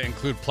didn't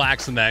include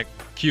plaques in that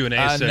Q&A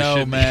session. I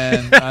know,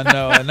 man. I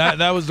know. And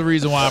that was the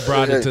reason why I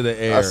brought it to the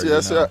air.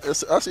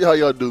 I see how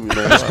y'all do me,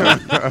 man.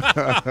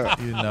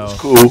 You know.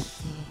 It's cool.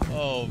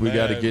 Oh, we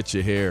got to get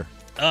you here.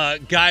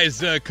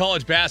 Guys,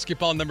 college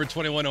basketball, number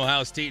 21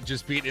 Ohio State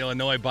just beat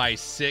Illinois by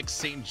 6.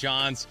 St.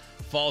 John's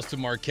falls to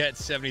Marquette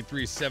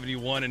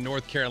 73-71, and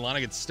North Carolina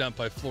gets stumped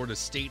by Florida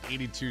State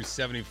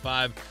 82-75.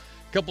 A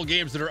couple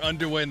games that are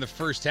underway in the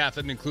first half.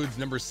 That includes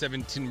number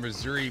 17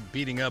 Missouri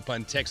beating up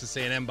on Texas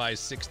A&M by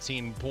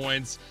 16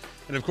 points.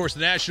 And, of course,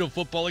 the National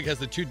Football League has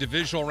the 2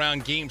 divisional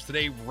round games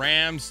today.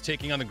 Rams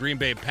taking on the Green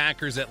Bay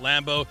Packers at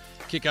Lambeau.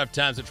 Kickoff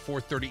times at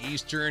 4:30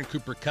 Eastern.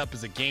 Cooper Kupp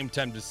is a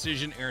game-time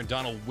decision. Aaron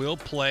Donald will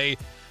play.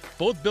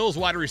 Both Bills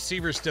wide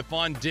receivers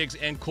Stephon Diggs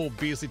and Cole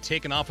Beasley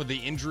taken off of the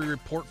injury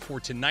report for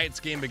tonight's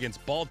game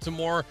against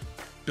Baltimore.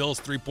 Bills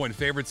 3-point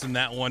favorites in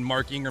that one.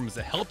 Mark Ingram is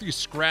a healthy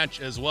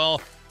scratch as well.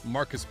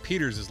 Marcus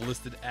Peters is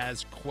listed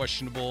as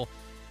questionable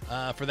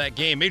for that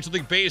game. Major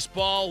League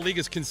Baseball, league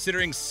is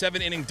considering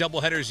 7-inning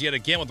doubleheaders yet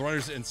again with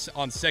runners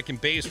on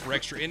second base for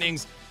extra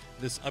innings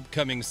this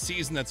upcoming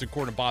season. That's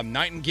according to Bob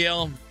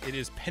Nightingale. It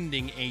is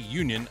pending a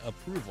union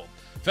approval.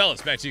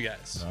 Fellas, back to you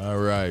guys. All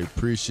right.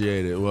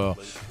 Appreciate it. Well,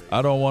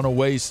 I don't want to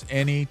waste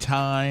any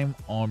time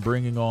on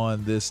bringing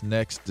on this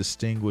next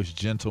distinguished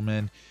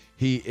gentleman.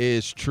 He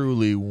is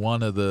truly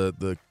one of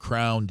the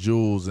crown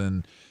jewels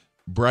and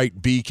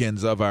bright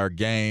beacons of our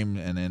game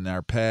and in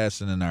our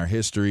past and in our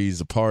history.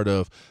 He's a part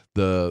of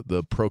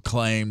the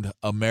proclaimed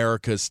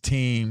America's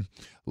team.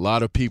 A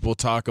lot of people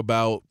talk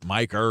about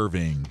Mike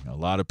Irving. A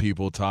lot of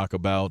people talk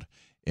about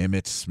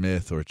Emmitt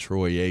Smith or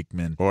Troy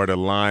Aikman. Or the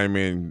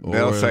lineman. Or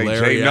They'll say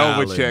Larry Jay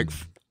Novacek. Allen.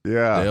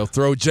 Yeah. They'll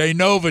throw Jay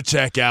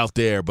Novacek out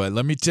there. But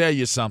let me tell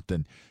you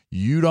something.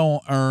 You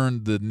don't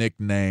earn the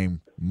nickname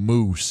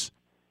Moose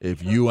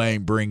if you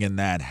ain't bringing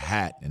that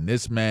hat. And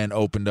this man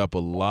opened up a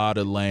lot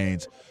of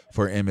lanes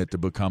for Emmitt to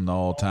become the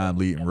all-time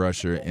leading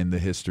rusher in the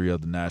history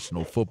of the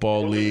National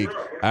Football League.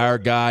 Our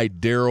guy,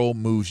 Daryl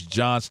Moose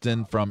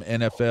Johnston from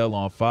NFL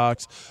on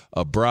Fox,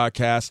 a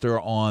broadcaster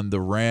on the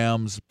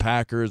Rams,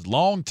 Packers,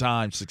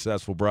 longtime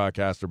successful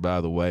broadcaster, by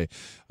the way,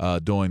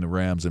 doing the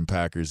Rams and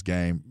Packers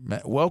game.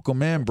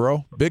 Welcome in,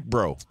 bro. Big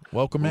bro.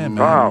 Welcome in,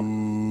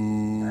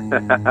 man.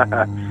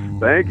 Wow.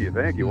 Thank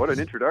you. What an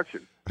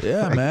introduction.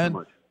 Yeah,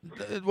 man.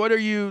 What are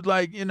you,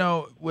 like,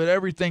 with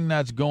everything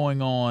that's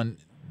going on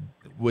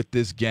with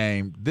this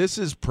game, this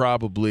is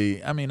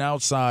probably,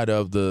 outside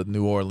of the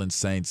New Orleans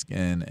Saints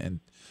and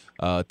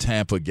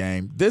Tampa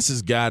game, this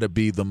has got to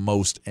be the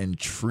most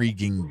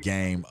intriguing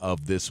game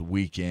of this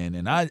weekend.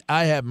 And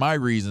I have my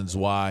reasons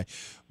why,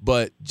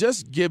 but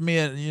just give me,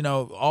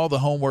 all the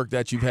homework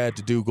that you've had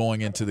to do going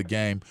into the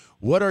game.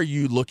 What are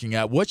you looking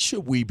at? What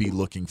should we be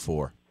looking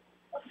for?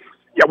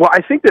 Yeah, well,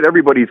 I think that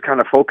everybody's kind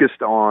of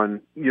focused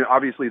on,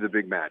 obviously the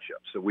big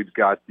matchup. So we've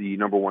got the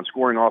number one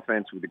scoring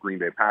offense with the Green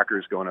Bay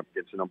Packers going up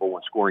against the number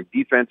one scoring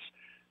defense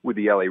with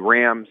the LA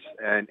Rams,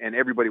 and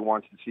everybody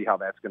wants to see how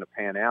that's going to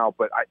pan out.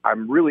 But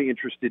I'm really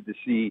interested to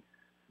see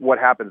what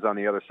happens on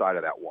the other side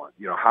of that one.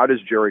 How does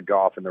Jared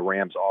Goff and the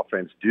Rams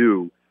offense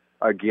do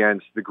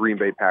against the Green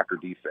Bay Packer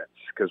defense?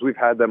 Because we've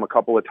had them a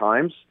couple of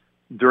times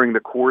during the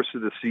course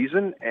of the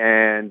season,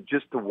 and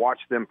just to watch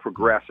them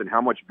progress and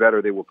how much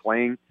better they were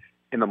playing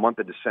in the month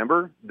of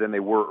December than they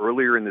were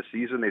earlier in the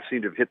season. They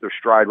seem to have hit their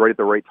stride right at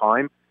the right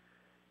time.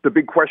 The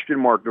big question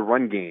mark, the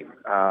run game,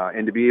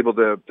 and to be able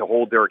to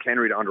hold Derrick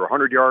Henry to under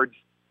 100 yards,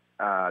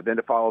 then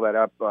to follow that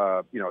up,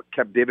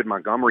 kept David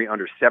Montgomery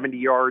under 70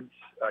 yards.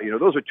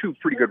 Those are two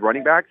pretty good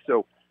running backs.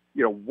 So,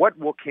 what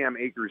will Cam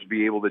Akers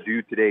be able to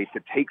do today to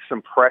take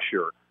some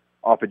pressure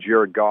off of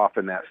Jared Goff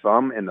and that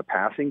thumb in the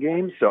passing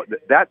game? So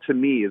that to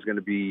me is going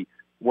to be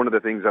one of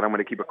the things that I'm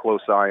going to keep a close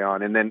eye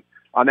on. And then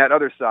on that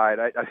other side,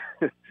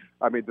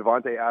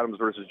 Devontae Adams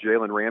versus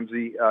Jalen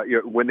Ramsey,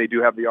 when they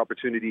do have the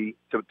opportunity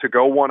to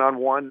go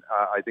one-on-one,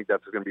 I think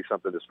that's going to be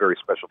something that's very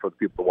special for the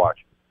people to watch.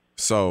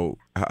 So,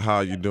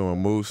 how you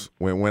doing, Moose?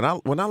 When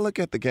I look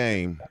at the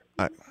game,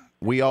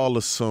 we all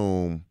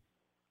assume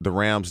the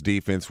Rams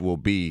defense will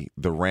be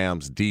the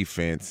Rams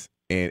defense,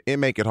 and it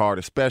make it hard,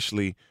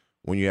 especially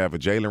when you have a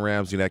Jalen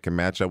Ramsey that can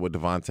match up with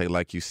Devontae,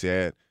 like you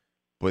said,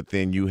 but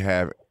then you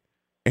have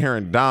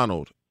Aaron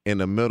Donald in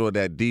the middle of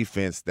that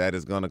defense that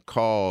is going to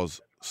cause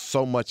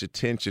so much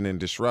attention and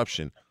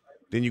disruption.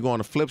 Then you go on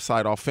the flip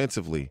side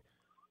offensively.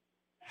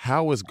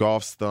 How is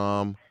Goff's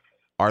thumb?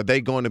 Are they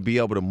going to be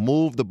able to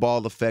move the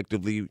ball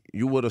effectively?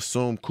 You would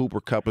assume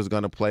Cooper Kupp is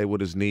going to play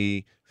with his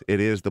knee. It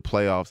is the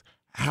playoffs.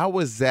 How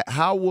is that?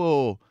 How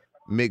will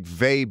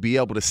McVay be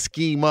able to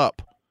scheme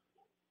up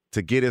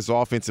to get his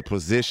offensive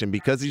position?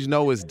 Because he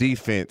knows his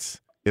defense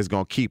is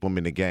going to keep him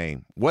in the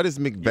game. What is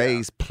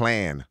McVay's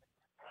plan?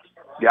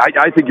 Yeah,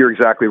 I think you're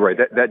exactly right.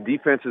 That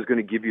defense is going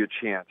to give you a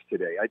chance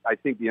today. I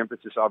think the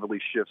emphasis obviously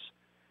shifts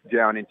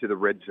down into the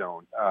red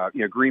zone.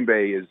 Green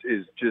Bay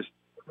is just,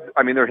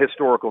 they're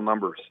historical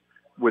numbers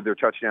with their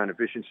touchdown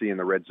efficiency in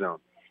the red zone.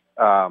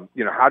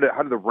 How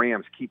do the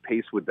Rams keep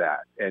pace with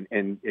that? And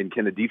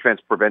can the defense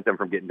prevent them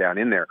from getting down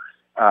in there?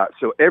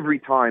 So every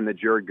time that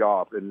Jared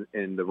Goff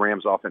and the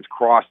Rams offense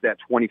cross that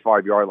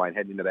 25-yard line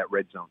heading into that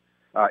red zone,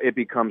 it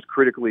becomes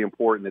critically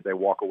important that they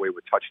walk away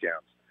with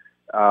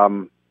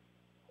touchdowns.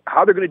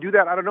 How they're going to do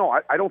that, I don't know.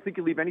 I don't think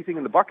you leave anything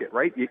in the bucket,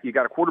 right? You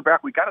got a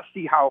quarterback. We got to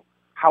see how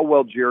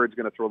well Jared's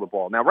going to throw the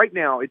ball. Now, right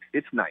now,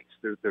 it's nice.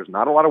 There's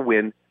not a lot of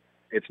wind.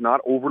 It's not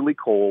overly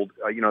cold.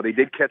 They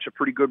did catch a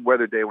pretty good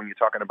weather day when you're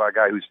talking about a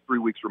guy who's 3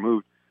 weeks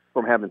removed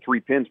from having 3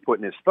 pins put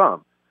in his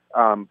thumb.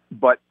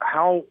 But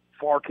how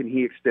far can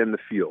he extend the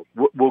field?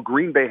 Will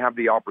Green Bay have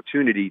the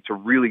opportunity to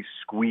really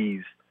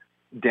squeeze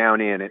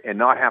down in and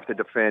not have to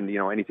defend,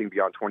 anything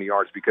beyond 20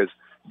 yards because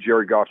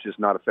Jared Goff's just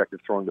not effective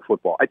throwing the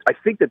football? I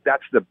think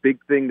that's the big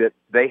thing that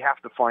they have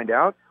to find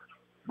out.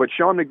 But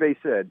Sean McVay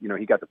said,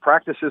 he got to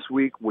practice this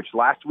week, which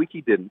last week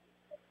he didn't.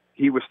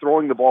 He was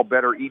throwing the ball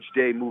better each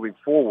day moving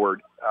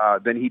forward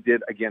than he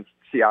did against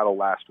Seattle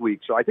last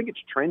week. So I think it's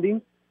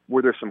trending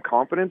where there's some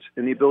confidence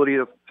in the ability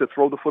to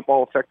throw the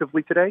football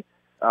effectively today,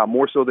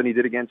 more so than he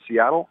did against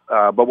Seattle.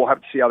 But we'll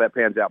have to see how that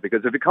pans out,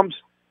 because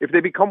if they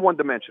become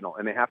one-dimensional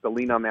and they have to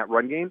lean on that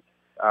run game,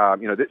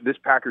 this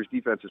Packers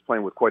defense is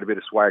playing with quite a bit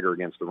of swagger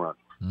against the run.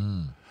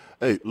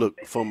 Hey,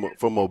 look, from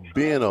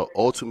being an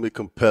ultimate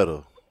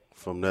competitor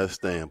from that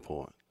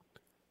standpoint,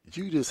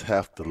 you just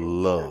have to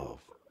love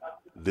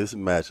this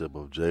matchup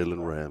of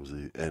Jalen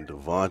Ramsey and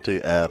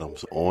Davante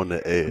Adams on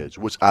the edge,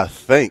 which I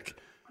think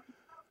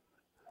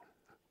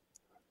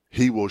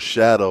he will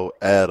shadow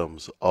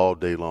Adams all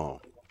day long.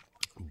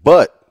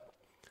 But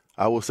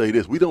I will say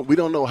this: we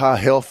don't know how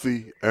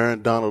healthy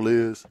Aaron Donald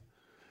is.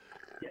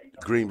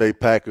 Green Bay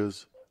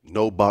Packers,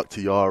 no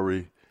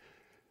Bakhtiari.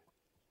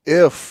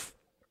 If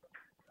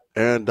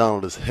Aaron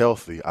Donald is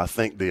healthy, I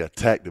think they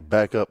attack the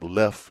backup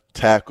left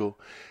tackle.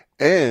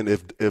 And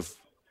if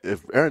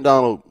Aaron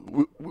Donald,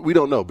 we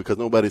don't know because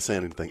nobody's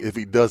saying anything. If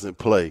he doesn't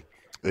play,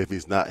 if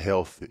he's not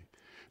healthy,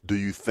 do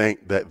you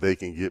think that they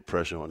can get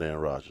pressure on Aaron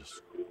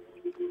Rodgers?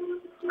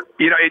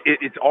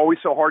 It's always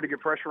so hard to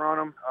get pressure on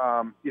him.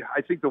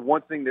 I think the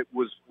one thing that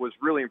was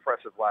really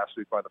impressive last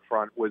week by the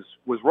front was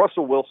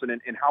Russell Wilson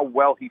and how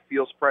well he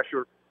feels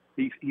pressure.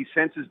 He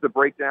senses the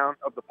breakdown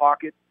of the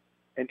pocket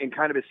and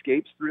kind of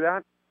escapes through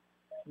that.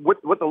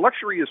 What the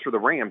luxury is for the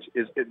Rams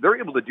is they're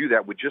able to do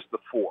that with just the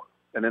 4,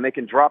 and then they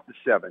can drop the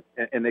 7,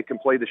 and they can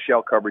play the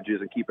shell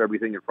coverages and keep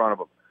everything in front of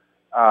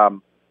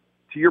them.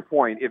 To your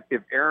point,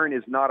 if Aaron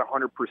is not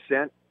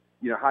 100%,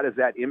 how does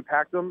that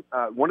impact them?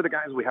 One of the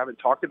guys we haven't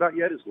talked about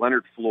yet is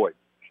Leonard Floyd.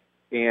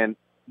 And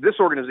this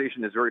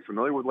organization is very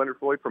familiar with Leonard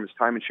Floyd from his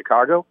time in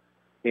Chicago.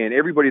 And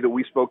everybody that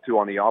we spoke to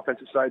on the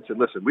offensive side said,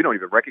 listen, we don't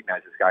even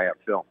recognize this guy on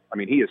film. I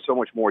mean, he is so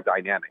much more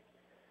dynamic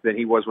than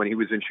he was when he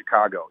was in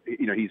Chicago.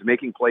 He's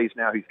making plays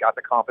now. He's got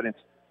the confidence.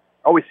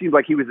 Always seemed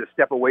like he was a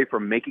step away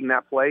from making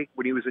that play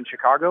when he was in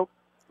Chicago,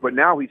 but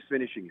now he's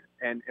finishing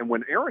it. And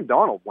when Aaron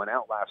Donald went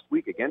out last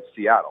week against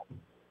Seattle,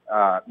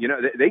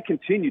 they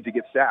continued to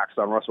get sacks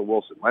on Russell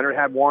Wilson. Leonard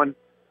had one.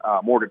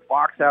 Morgan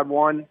Fox had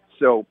one.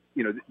 So,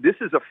 this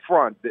is a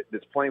front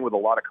that's playing with a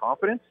lot of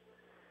confidence.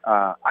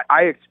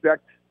 I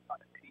expect,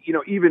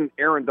 even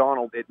Aaron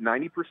Donald at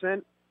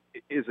 90%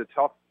 is a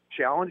tough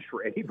challenge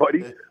for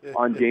anybody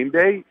on game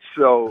day.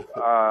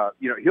 So,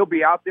 he'll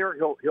be out there.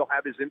 He'll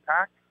have his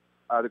impact.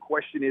 The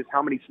question is,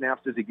 how many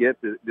snaps does he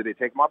get? Do they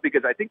take him off?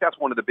 Because I think that's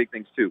one of the big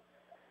things, too.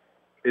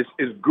 As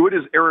good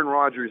as Aaron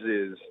Rodgers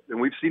is, and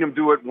we've seen him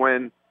do it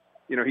when,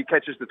 he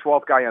catches the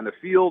 12th guy on the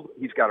field.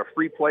 He's got a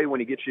free play when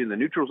he gets you in the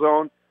neutral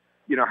zone.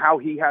 How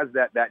he has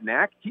that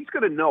knack. He's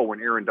going to know when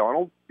Aaron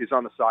Donald is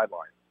on the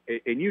sideline. And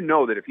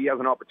that if he has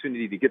an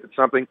opportunity to get to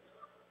something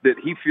that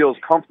he feels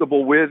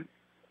comfortable with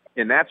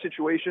in that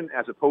situation,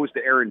 as opposed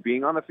to Aaron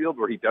being on the field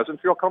where he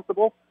doesn't feel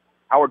comfortable,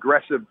 how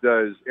aggressive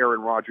does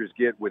Aaron Rodgers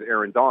get with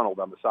Aaron Donald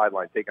on the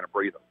sideline taking a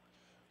breather?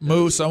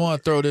 Moose, I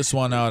want to throw this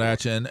one out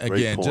at you, and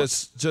again,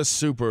 just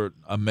super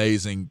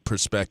amazing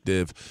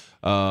perspective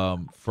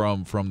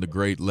from the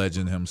great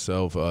legend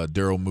himself,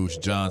 Daryl Moose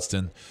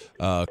Johnston,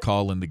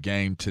 calling the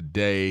game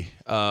today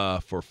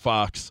for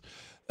Fox.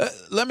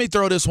 Let me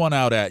throw this one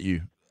out at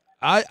you.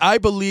 I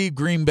believe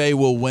Green Bay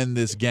will win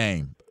this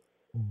game,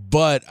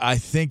 but I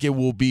think it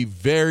will be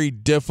very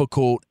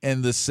difficult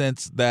in the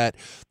sense that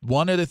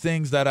one of the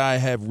things that I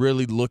have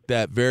really looked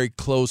at very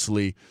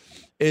closely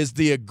is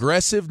the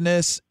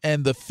aggressiveness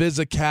and the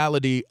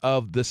physicality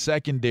of the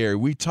secondary.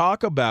 We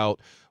talk about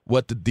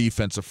what the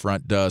defensive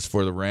front does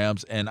for the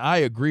Rams, and I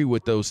agree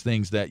with those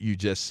things that you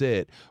just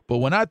said. But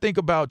when I think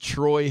about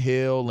Troy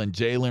Hill and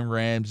Jalen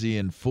Ramsey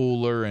and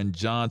Fuller and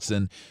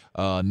Johnson,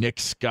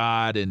 Nick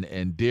Scott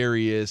and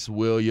Darius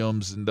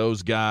Williams and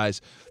those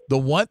guys, the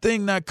one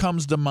thing that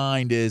comes to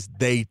mind is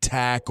they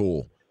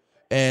tackle.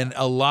 And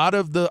a lot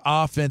of the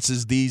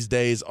offenses these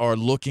days are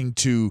looking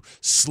to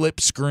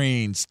slip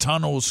screens,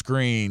 tunnel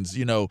screens,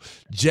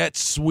 jet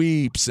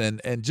sweeps,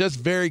 and just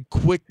very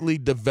quickly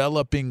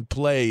developing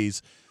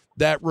plays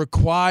that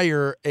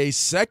require a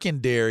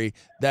secondary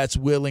that's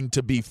willing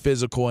to be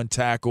physical and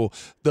tackle.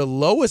 The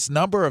lowest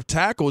number of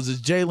tackles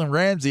is Jalen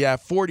Ramsey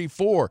at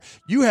 44.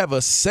 You have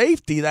a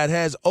safety that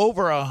has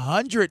over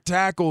 100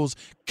 tackles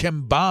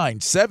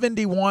combined,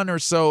 71 or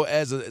so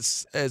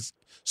as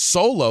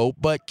solo,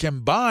 but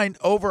combined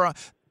over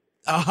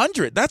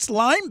 100. That's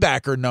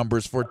linebacker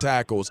numbers for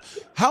tackles.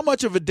 How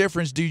much of a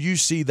difference do you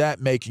see that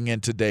making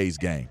in today's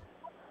game?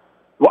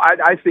 Well,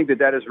 I think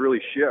that has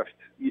really shifted.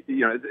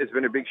 It's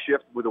been a big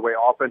shift with the way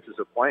offenses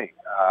are playing.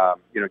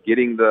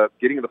 Getting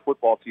the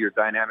football to your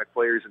dynamic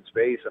players in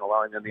space and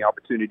allowing them the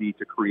opportunity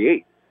to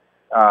create.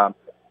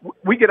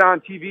 We get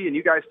on TV and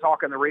you guys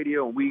talk on the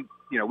radio, and we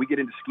get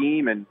into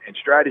scheme and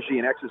strategy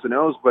and X's and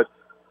O's, but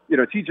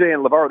TJ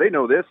and LeVar, they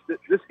know this.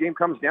 This game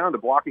comes down to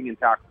blocking and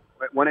tackling.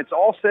 When it's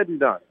all said and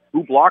done,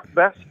 who blocked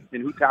best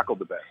and who tackled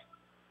the best.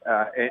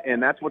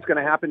 And that's what's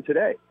going to happen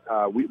today.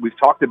 We've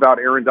talked about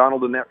Aaron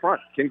Donald in that front.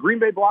 Can Green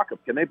Bay block him?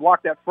 Can they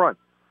block that front?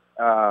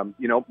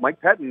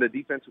 Mike Pettin, the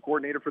defensive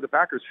coordinator for the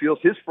Packers, feels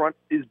his front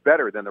is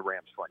better than the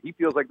Rams' front. He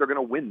feels like they're going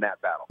to win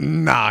that battle.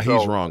 Nah,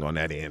 he's wrong on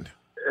that end.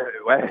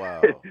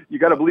 Wow. You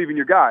got to believe in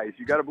your guys.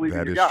 You got to believe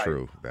in your guys. That is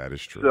true. That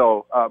is true.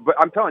 So, but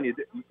I'm telling you,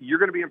 you're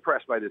going to be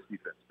impressed by this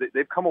defense.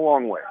 They've come a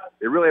long way.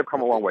 They really have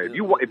come a long way.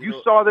 If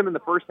you saw them in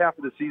the first half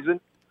of the season,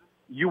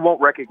 you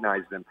won't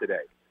recognize them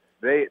today.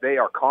 They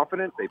are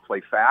confident. They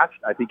play fast.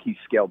 I think he's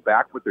scaled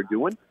back what they're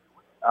doing.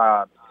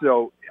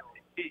 So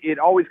it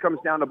always comes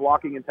down to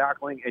blocking and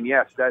tackling. And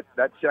yes, that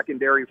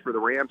secondary for the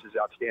Rams is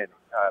outstanding.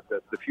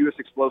 The fewest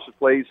explosive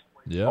plays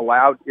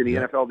allowed in the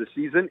NFL this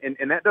season.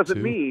 And that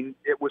doesn't mean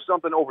it was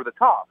something over the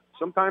top.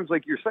 Sometimes,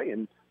 like you're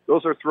saying,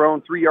 those are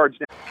thrown 3 yards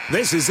down.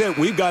 This is it.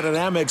 We've got an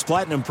Amex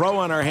Platinum Pro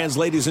on our hands,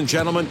 ladies and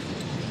gentlemen.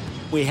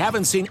 We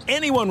haven't seen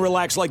anyone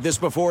relax like this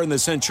before in the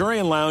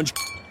Centurion Lounge.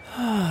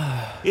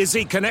 Is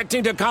he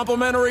connecting to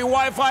complimentary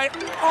Wi-Fi?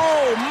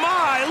 Oh,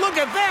 my. Look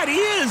at that. He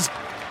is.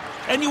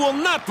 And you will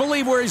not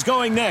believe where he's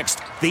going next.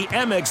 The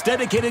Amex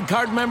dedicated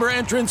card member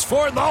entrance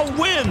for the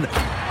win.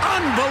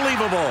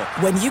 Unbelievable.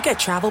 When you get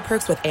travel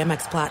perks with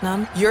Amex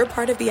Platinum, you're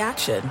part of the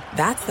action.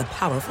 That's the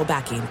powerful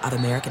backing of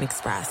American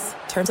Express.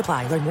 Terms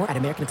apply. Learn more at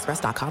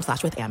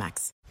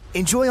americanexpress.com/withAmex.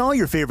 Enjoy all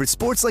your favorite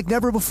sports like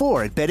never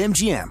before at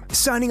BetMGM.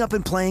 Signing up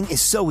and playing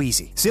is so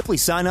easy. Simply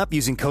sign up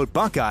using code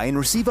Buckeye and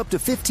receive up to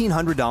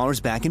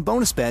 $1,500 back in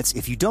bonus bets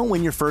if you don't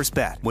win your first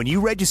bet. When you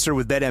register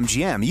with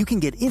BetMGM, you can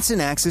get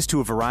instant access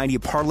to a variety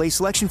of parlay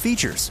selection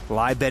features,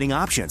 live betting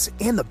options,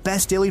 and the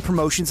best daily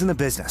promotions in the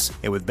business.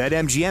 And with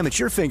BetMGM at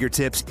your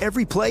fingertips,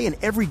 every play and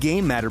every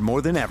game matter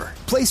more than ever.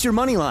 Place your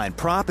moneyline,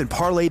 prop, and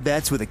parlay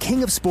bets with the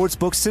king of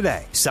sportsbooks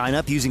today. Sign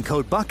up using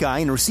code Buckeye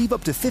and receive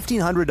up to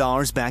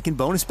 $1,500 back in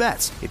bonus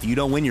bets if you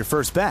don't win your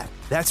first bet.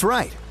 That's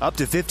right, up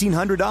to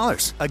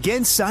 $1,500.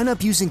 Again, sign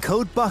up using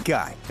code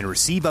Buckeye and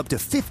receive up to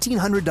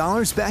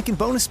 $1,500 back in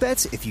bonus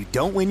bets if you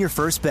don't win your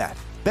first bet.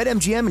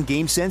 BetMGM and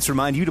GameSense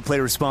remind you to play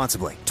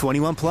responsibly.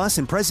 21 plus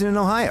and present in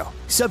Ohio.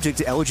 Subject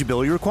to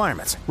eligibility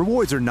requirements.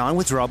 Rewards are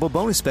non-withdrawable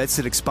bonus bets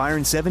that expire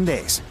in 7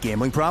 days.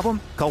 Gambling problem?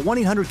 Call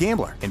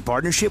 1-800-GAMBLER in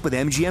partnership with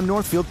MGM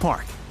Northfield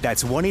Park.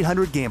 That's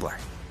 1-800-GAMBLER.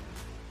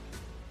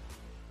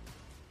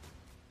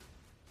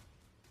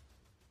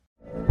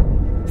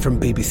 From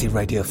BBC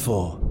Radio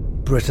 4,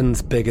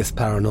 Britain's biggest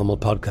paranormal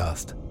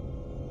podcast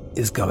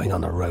is going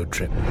on a road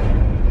trip.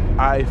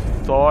 I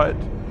thought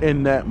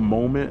in that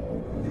moment,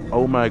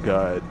 oh my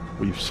God,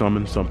 we've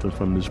summoned something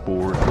from this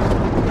board.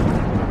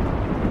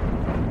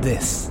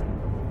 This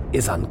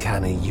is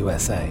Uncanny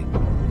USA.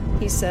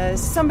 He says,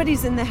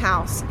 somebody's in the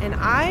house, and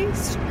I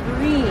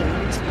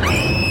screamed.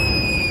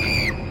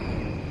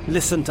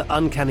 Listen to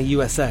Uncanny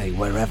USA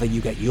wherever you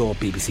get your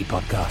BBC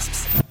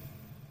podcasts,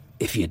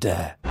 if you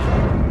dare.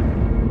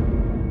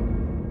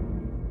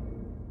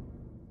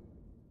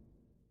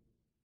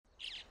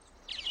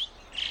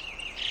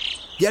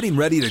 Getting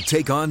ready to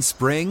take on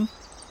spring?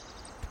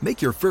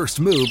 Make your first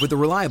move with the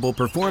reliable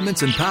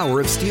performance and power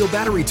of Steel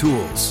battery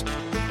tools.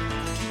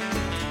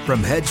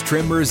 From hedge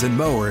trimmers and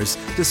mowers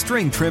to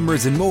string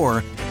trimmers and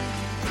more,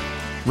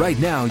 right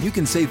now you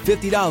can save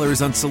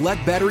 $50 on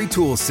select battery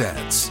tool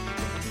sets.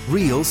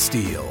 Real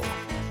Steel.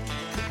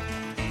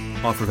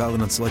 Offer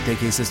valid on select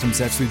AK system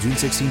sets through June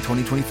 16,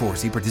 2024.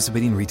 See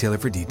participating retailer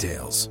for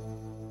details.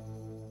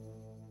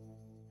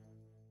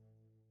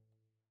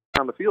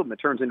 On the field and it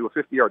turns into a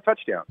 50-yard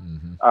touchdown.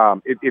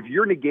 If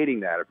you're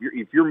negating that,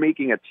 if you're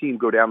making a team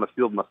go down the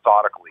field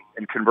methodically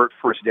and convert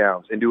first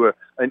downs and do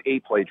an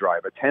 8-play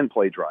drive, a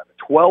 10-play drive,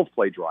 a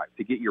 12-play drive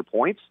to get your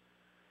points,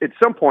 at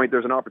some point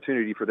there's an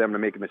opportunity for them to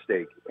make a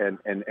mistake and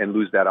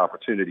lose that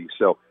opportunity.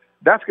 So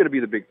that's going to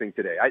be the big thing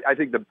today. I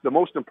think the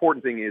most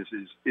important thing is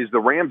the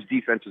Rams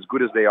defense, as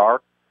good as they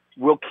are,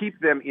 will keep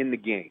them in the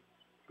game.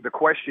 The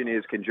question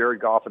is, can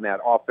Jared Goff and that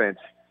offense,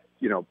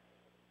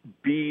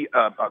 be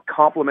a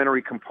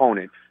complementary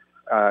component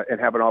and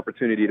have an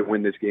opportunity to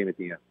win this game at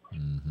the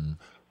end.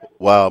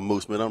 Wow,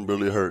 Moose, man, I'm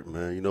really hurt,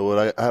 man. You know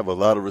what? I have a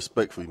lot of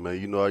respect for you, man.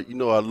 You know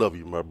I love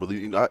you, my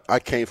brother. I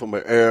came from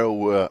an era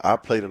where I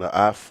played in an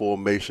I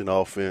formation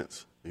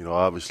offense.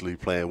 Obviously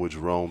playing with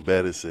Jerome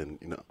Bettis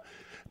and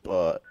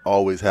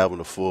always having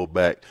a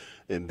fullback.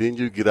 And then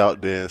you get out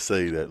there and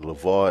say that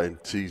LeVar and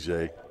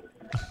TJ.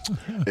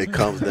 It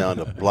comes down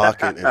to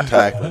blocking and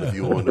tackling if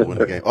you want to win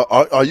the game.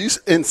 Are you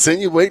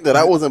insinuating that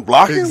I wasn't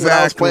blocking when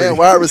I was playing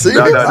wide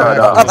receiver?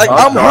 No.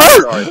 I'm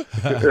hurt.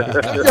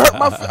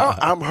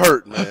 I'm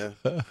hurt, man.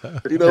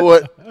 You know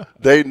what?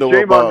 They know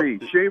Shame about on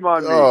me. Shame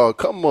on me. Oh,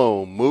 come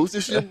on, Moose.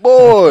 This your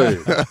boy.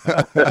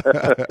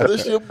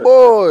 This your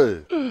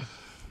boy.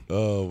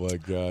 Oh, my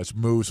gosh.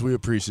 Moose, we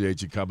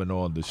appreciate you coming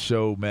on the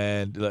show,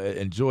 man.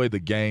 Enjoy the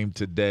game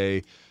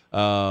today.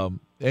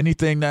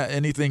 Anything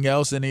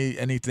else?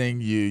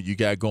 Anything you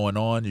got going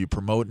on? You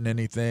promoting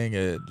anything?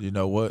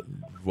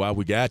 While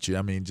we got you,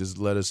 I mean, just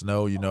let us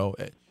know.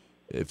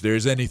 If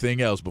there's anything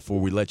else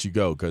before we let you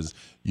go, because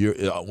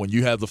when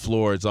you have the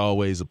floor, it's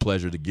always a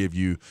pleasure to give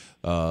you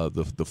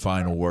the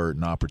final word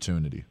and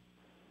opportunity.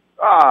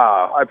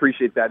 I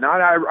appreciate that. No,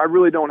 I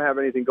really don't have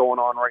anything going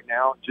on right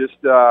now. Just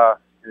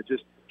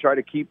try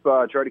to keep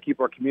our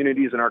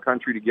communities and our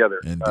country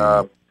together.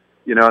 Not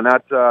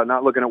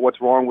looking at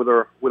what's wrong with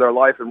our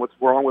life and what's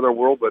wrong with our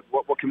world, but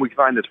what can we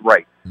find that's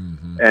right.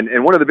 Mm-hmm.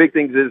 And one of the big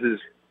things is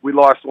we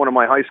lost one of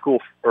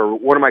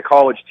my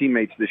college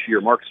teammates this year,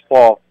 Marcus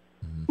Paul,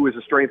 who is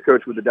a strength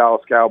coach with the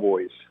Dallas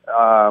Cowboys.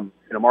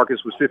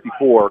 Marcus was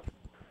 54,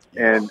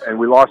 and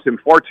we lost him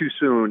far too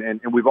soon.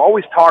 And we've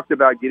always talked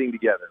about getting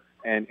together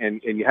and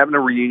having a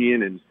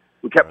reunion, and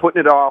we kept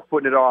putting it off.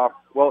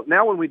 Well,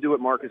 now when we do it,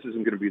 Marcus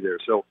isn't going to be there.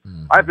 So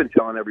I've been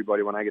telling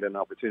everybody when I get an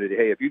opportunity,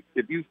 hey,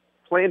 if you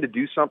plan to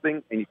do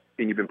something and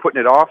you've been putting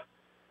it off,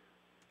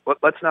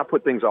 let's not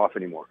put things off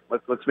anymore.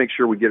 Let's make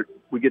sure we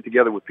get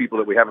together with people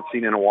that we haven't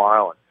seen in a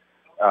while.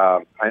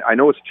 And I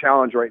know it's a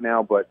challenge right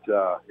now, but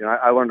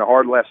I learned a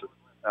hard lesson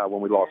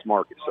when we lost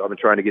Marcus. So I've been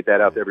trying to get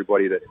that out to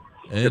everybody that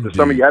if there's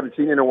somebody you haven't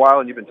seen in a while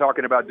and you've been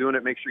talking about doing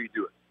it, make sure you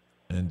do it.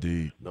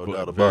 Indeed. No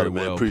doubt about it,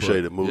 man.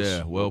 Appreciate it, Moose.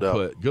 Yeah, well No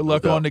put. doubt. Good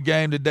luck on the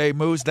game today,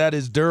 Moose. That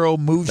is Daryl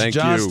Moose Thank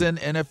Johnston,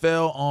 you.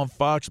 NFL on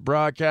Fox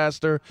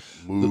broadcaster.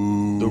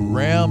 The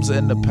Rams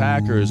and the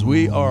Packers.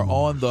 We are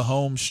on the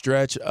home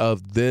stretch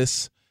of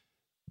this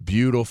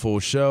beautiful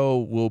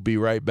show. We'll be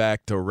right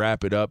back to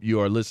wrap it up.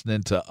 You are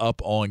listening to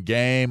Up on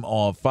Game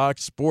on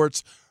Fox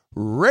Sports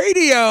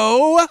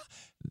Radio.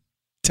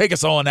 Take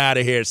us on out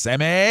of here,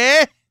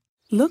 Sammy.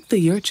 Look through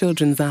your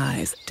children's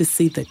eyes to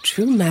see the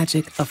true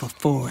magic of a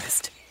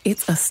forest.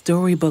 It's a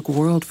storybook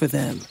world for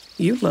them.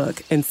 You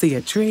look and see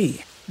a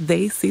tree.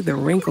 They see the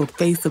wrinkled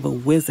face of a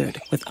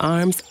wizard with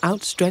arms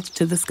outstretched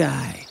to the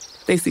sky.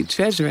 They see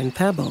treasure in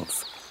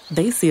pebbles.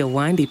 They see a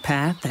windy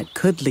path that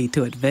could lead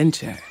to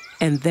adventure.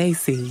 And they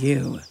see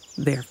you,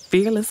 their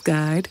fearless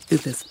guide through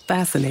this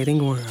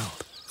fascinating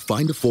world.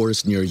 Find a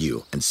forest near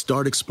you and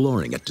start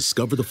exploring at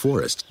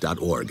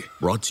discovertheforest.org.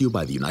 Brought to you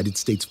by the United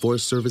States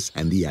Forest Service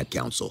and the Ad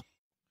Council.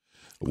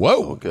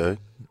 Whoa. Okay.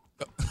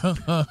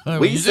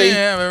 We didn't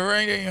have a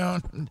radio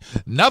on.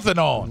 Nothing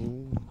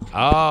on.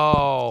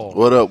 Oh.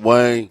 What up,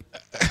 Wayne?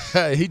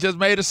 He just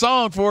made a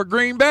song for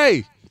Green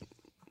Bay.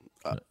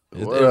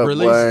 What up,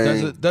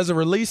 Wayne? Does it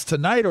release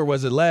tonight, or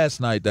was it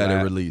last night that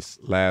it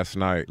released? Last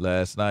night.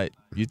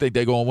 You think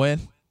they're going to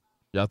win?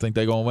 Y'all think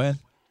they're going to win?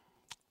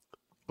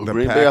 The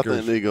Green Bay, I Packers-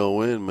 think they're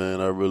going to win,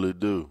 man. I really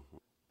do.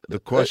 The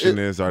question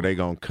is, are they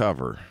going to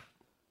cover?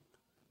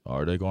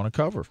 Are they going to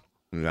cover?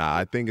 Nah,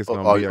 I think it's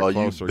going to be a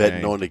closer game. Are you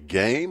betting on the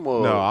game?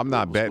 Or No, I'm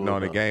not what's betting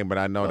going on the game, but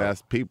I know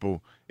that's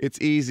people.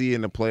 It's easy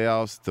in the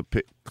playoffs to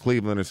pick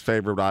Cleveland is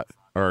favored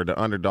or the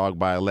underdog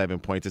by 11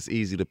 points. It's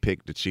easy to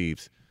pick the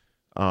Chiefs.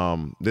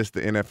 This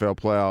the NFL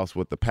playoffs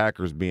with the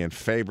Packers being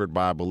favored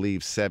by, I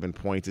believe, 7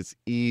 points. It's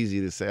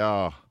easy to say,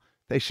 oh,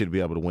 they should be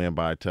able to win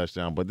by a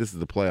touchdown. But this is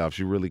the playoffs.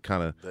 You really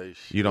kind of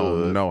you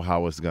don't know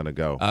how it's going to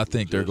go. I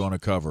think they're going to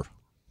cover.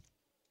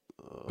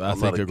 I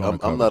think they're going to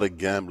cover. I'm not a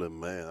gambling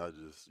man.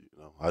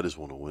 I just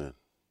want to win.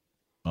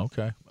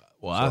 Okay.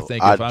 Well, So I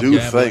think I if I'm do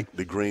gambling, think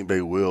the Green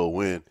Bay will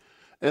win,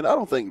 and I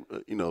don't think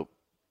Lil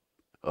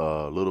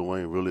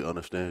Wayne really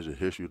understands the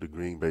history of the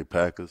Green Bay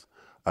Packers.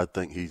 I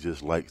think he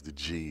just likes the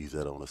G's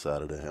that on the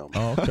side of the helmet.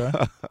 Oh, okay.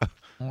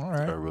 All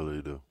right. I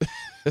really do.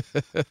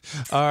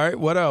 All right.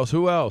 What else?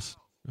 Who else?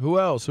 Who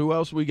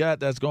else we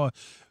got that's going?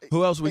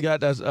 Who else we got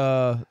that's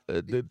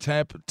the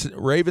Tampa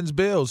Ravens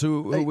Bills?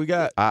 Who we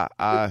got?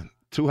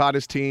 Two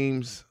hottest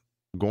teams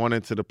going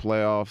into the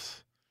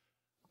playoffs.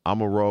 I'm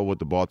going to roll with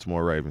the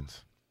Baltimore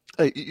Ravens.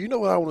 Hey, you know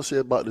what I want to say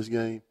about this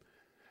game?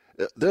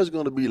 There's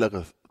going to be like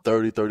a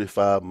 30,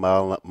 35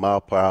 mile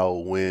per hour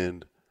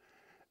wind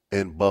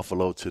in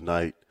Buffalo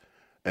tonight.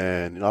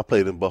 And I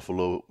played in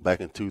Buffalo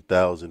back in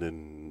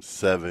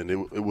 2007. It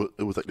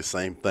was like the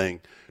same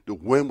thing. The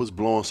wind was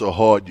blowing so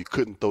hard you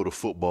couldn't throw the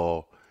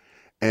football.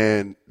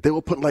 And they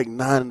were putting like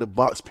 9 in the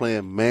box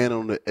playing man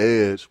on the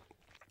edge.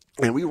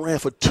 And we ran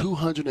for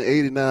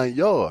 289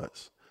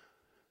 yards.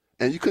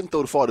 And you couldn't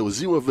throw the ball. There was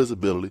zero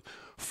visibility.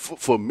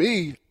 For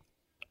me,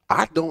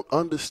 I don't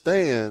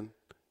understand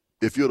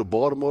if you're the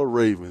Baltimore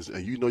Ravens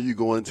and you know you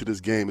go into this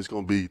game, it's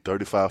going to be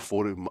 35,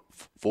 40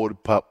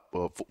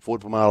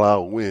 mile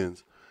hour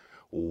winds,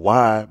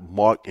 why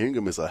Mark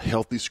Ingram is a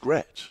healthy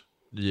scratch.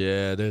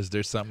 Yeah, there's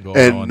something going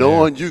on. And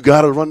knowing you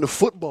got to run the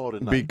football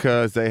tonight.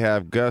 Because they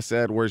have Gus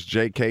Edwards,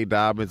 J.K.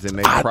 Dobbins, and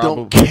they I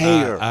probably don't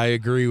care. I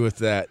agree with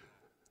that.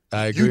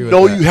 I agree You with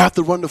know that. you have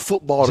to run the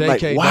football tonight.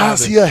 J.K. Why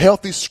Dobbins, is he a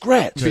healthy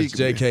scratch? Because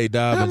J.K.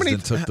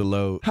 Dobbins took the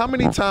load. How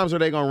many times are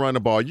they going to run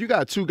the ball? You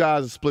got 2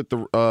 guys to split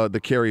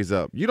the carries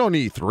up. You don't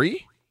need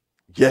 3.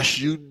 Yes,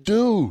 you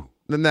do.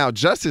 Now,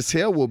 Justice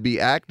Hill will be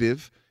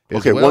active.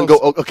 Okay, one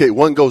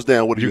goes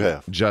down. What do you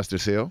have?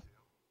 Justice Hill.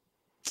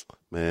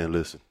 Man,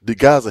 listen. The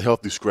guy's a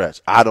healthy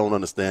scratch. I don't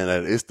understand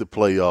that. It's the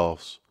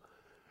playoffs.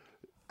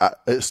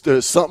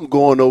 There's something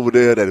going over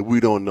there that we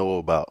don't know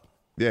about.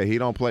 Yeah, he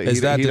don't play.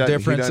 Is that the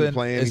difference?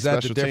 Is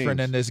that the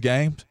difference in this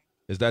game?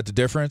 Is that the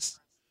difference?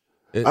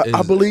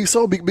 I believe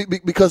so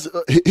because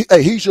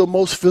he's your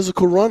most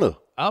physical runner.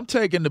 I'm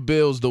taking the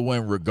Bills to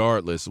win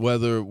regardless,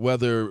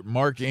 whether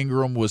Mark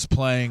Ingram was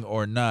playing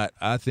or not.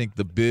 I think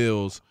the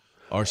Bills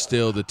are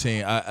still the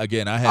team. I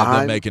have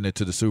them making it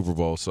to the Super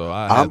Bowl, so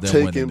I have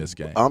them winning this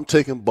game. I'm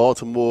taking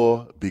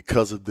Baltimore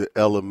because of the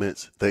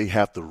elements. They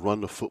have to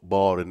run the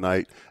football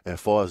tonight. As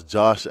far as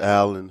Josh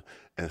Allen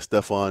and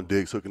Stephon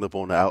Diggs hooking up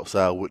on the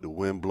outside with the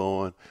wind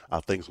blowing, I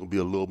think it's going to be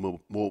a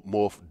little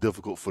more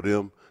difficult for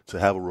them to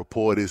have a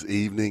rapport this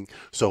evening.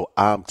 So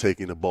I'm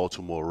taking the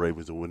Baltimore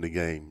Ravens to win the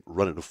game,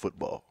 running the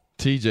football.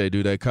 TJ,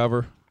 do they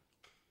cover?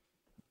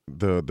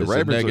 The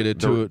Ravens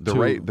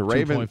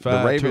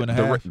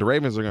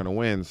are going to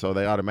win, so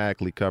they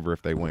automatically cover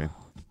if they win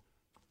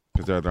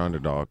because they're the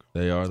underdog.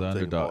 They are the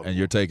underdog, and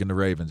you're taking the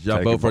Ravens.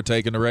 Y'all both are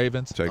taking the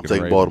Ravens? I'm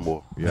taking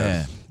Baltimore.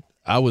 Yes. Man,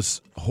 I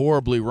was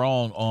horribly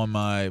wrong on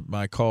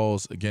my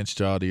calls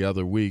against y'all the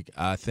other week.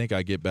 I think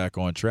I get back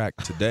on track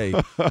today.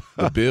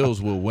 The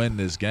Bills will win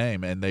this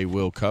game, and they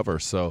will cover.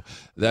 So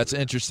that's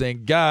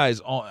interesting.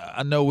 Guys,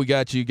 I know we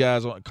got you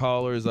guys on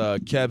callers,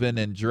 Kevin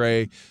and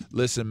Dre.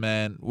 Listen,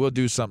 man, we'll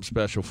do something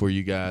special for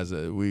you guys.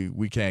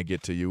 We can't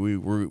get to you.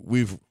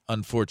 We've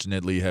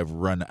unfortunately have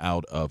run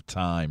out of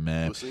time,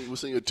 man. We'll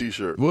send you a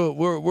T-shirt.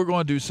 We're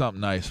going to do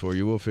something nice for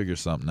you. We'll figure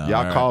something out.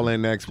 Y'all call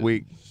in next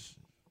week.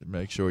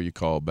 Make sure you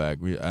call back.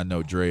 I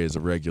know Dre is a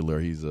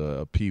regular. He's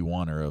a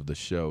P1er of the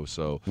show.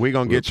 So we're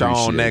going to get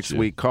y'all on next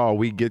week. Call.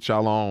 We get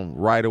y'all on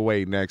right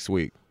away next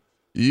week.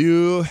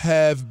 You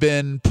have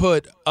been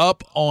put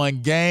up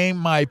on game,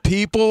 my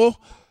people.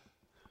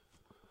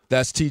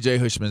 That's TJ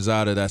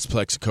Hushmanzada. That's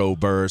Plexico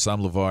Burrs.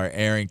 I'm LeVar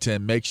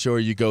Arrington. Make sure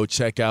you go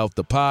check out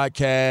the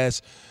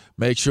podcast.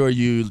 Make sure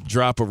you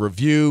drop a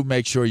review.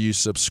 Make sure you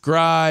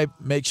subscribe.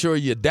 Make sure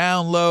you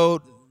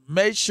download.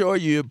 Make sure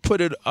you put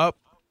it up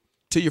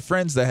to your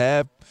friends to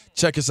have.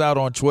 Check us out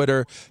on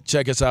Twitter.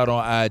 Check us out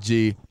on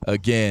IG.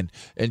 Again,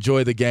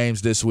 enjoy the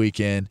games this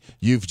weekend.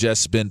 You've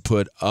just been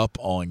put up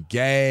on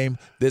game.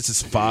 This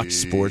is Fox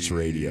Sports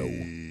Radio.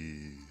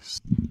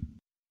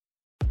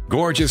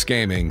 Gorgeous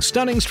gaming,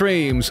 stunning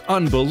streams,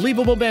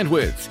 unbelievable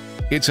bandwidth.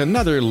 It's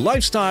another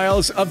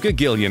Lifestyles of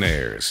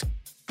Gagillionaires.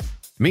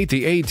 Meet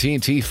the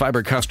AT&T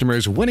Fiber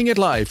customers winning at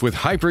life with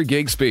hyper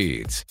gig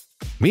speeds.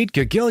 Meet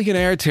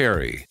Gagillionaire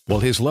Terry. While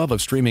his love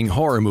of streaming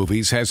horror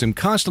movies has him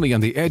constantly on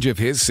the edge of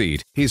his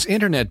seat, his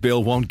internet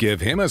bill won't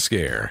give him a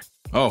scare.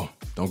 Oh,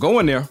 don't go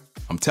in there.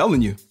 I'm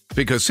telling you.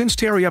 Because since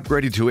Terry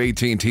upgraded to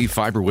AT&T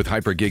Fiber with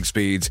hyper gig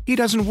speeds, he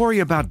doesn't worry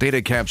about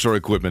data caps or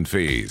equipment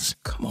fees.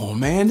 Come on,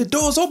 man. The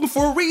door's open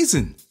for a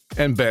reason.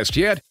 And best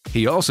yet,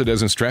 he also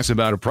doesn't stress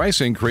about a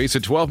price increase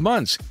at 12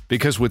 months,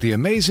 because with the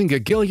amazing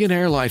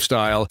Gagillionaire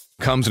lifestyle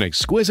comes an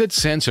exquisite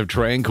sense of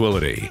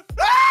tranquility.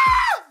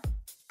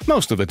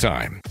 Most of the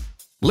time.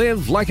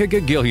 Live like a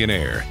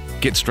Gagillionaire.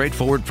 Get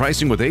straightforward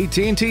pricing with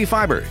AT&T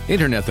Fiber.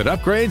 Internet that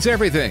upgrades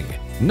everything.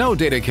 No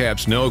data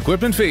caps, no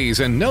equipment fees,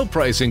 and no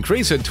price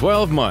increase at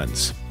 12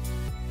 months.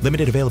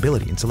 Limited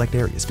availability in select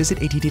areas.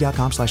 Visit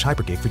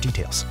att.com/hypergig for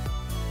details.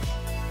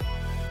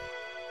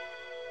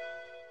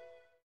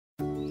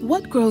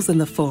 What grows in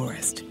the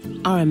forest?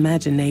 Our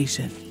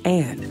imagination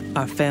and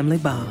our family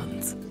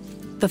bonds.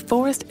 The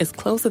forest is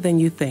closer than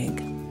you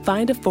think.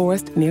 Find a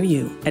forest near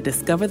you at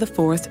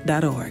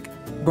discovertheforest.org.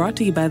 Brought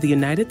to you by the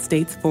United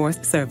States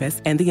Forest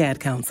Service and the Ad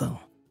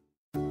Council.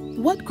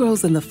 What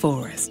grows in the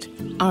forest?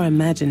 Our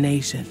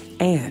imagination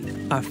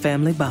and our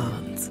family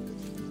bonds.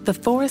 The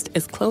forest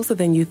is closer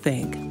than you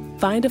think.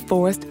 Find a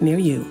forest near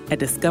you at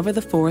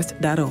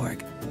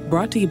discovertheforest.org.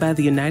 Brought to you by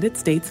the United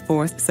States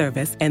Forest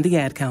Service and the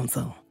Ad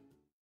Council.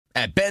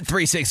 At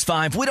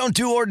Bet365, we don't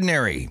do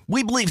ordinary.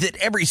 We believe that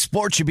every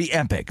sport should be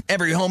epic.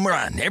 Every home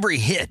run, every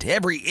hit,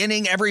 every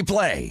inning, every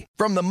play.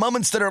 From the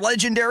moments that are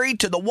legendary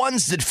to the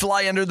ones that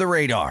fly under the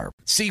radar.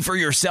 See for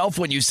yourself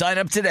when you sign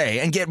up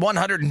today and get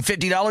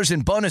 $150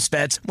 in bonus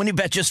bets when you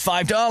bet just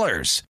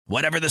 $5.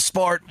 Whatever the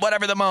sport,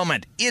 whatever the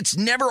moment, it's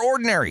never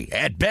ordinary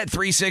at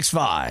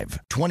Bet365.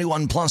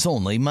 21 plus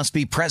only. Must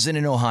be present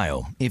in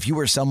Ohio. If you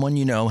or someone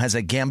you know has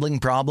a gambling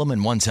problem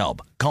and wants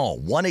help, call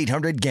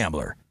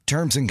 1-800-GAMBLER.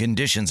 Terms and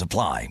conditions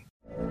apply.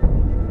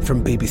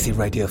 From BBC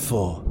Radio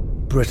 4,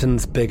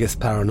 Britain's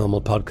biggest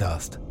paranormal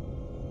podcast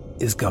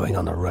is going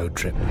on a road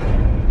trip.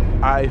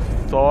 I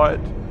thought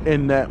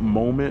in that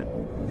moment,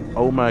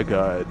 oh my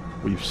God,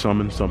 we've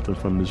summoned something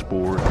from this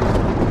board.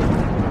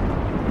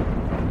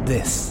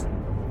 This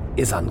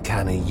is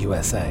Uncanny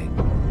USA.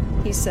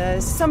 He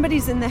says,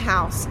 somebody's in the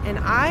house, and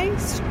I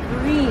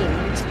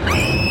screamed.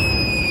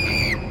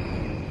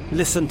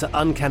 Listen to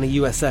Uncanny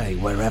USA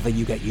wherever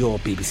you get your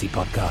BBC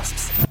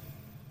podcasts,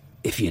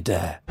 if you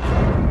dare.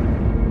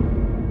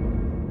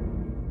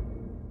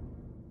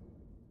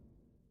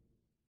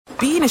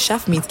 Being a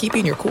chef means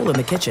keeping your cool in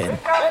the kitchen.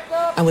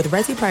 And with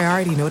Resi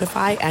Priority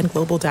Notify and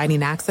Global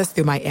Dining Access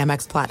through my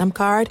Amex Platinum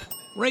card,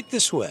 right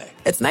this way.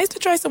 It's nice to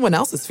try someone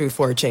else's food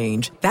for a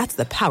change. That's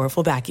the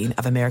powerful backing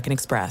of American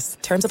Express.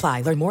 Terms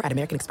apply. Learn more at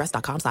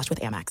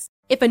americanexpress.com/withAmex.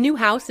 If a new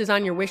house is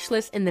on your wish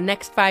list in the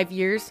next 5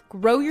 years,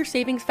 grow your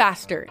savings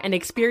faster and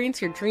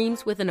experience your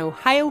dreams with an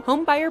Ohio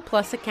Homebuyer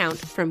Plus account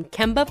from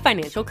Kemba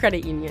Financial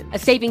Credit Union. A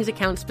savings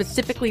account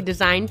specifically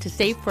designed to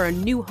save for a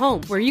new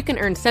home, where you can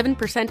earn 7%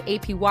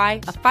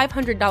 APY,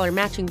 a $500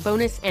 matching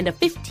bonus, and a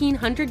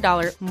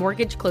 $1,500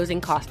 mortgage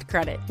closing cost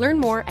credit. Learn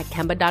more at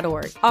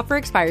Kemba.org. Offer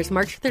expires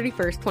March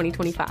 31st,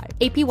 2025.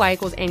 APY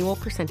equals annual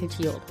percentage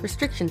yield.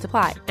 Restrictions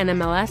apply.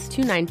 NMLS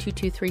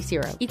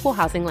 292230. Equal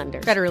housing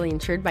lender. Federally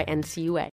insured by NCUA.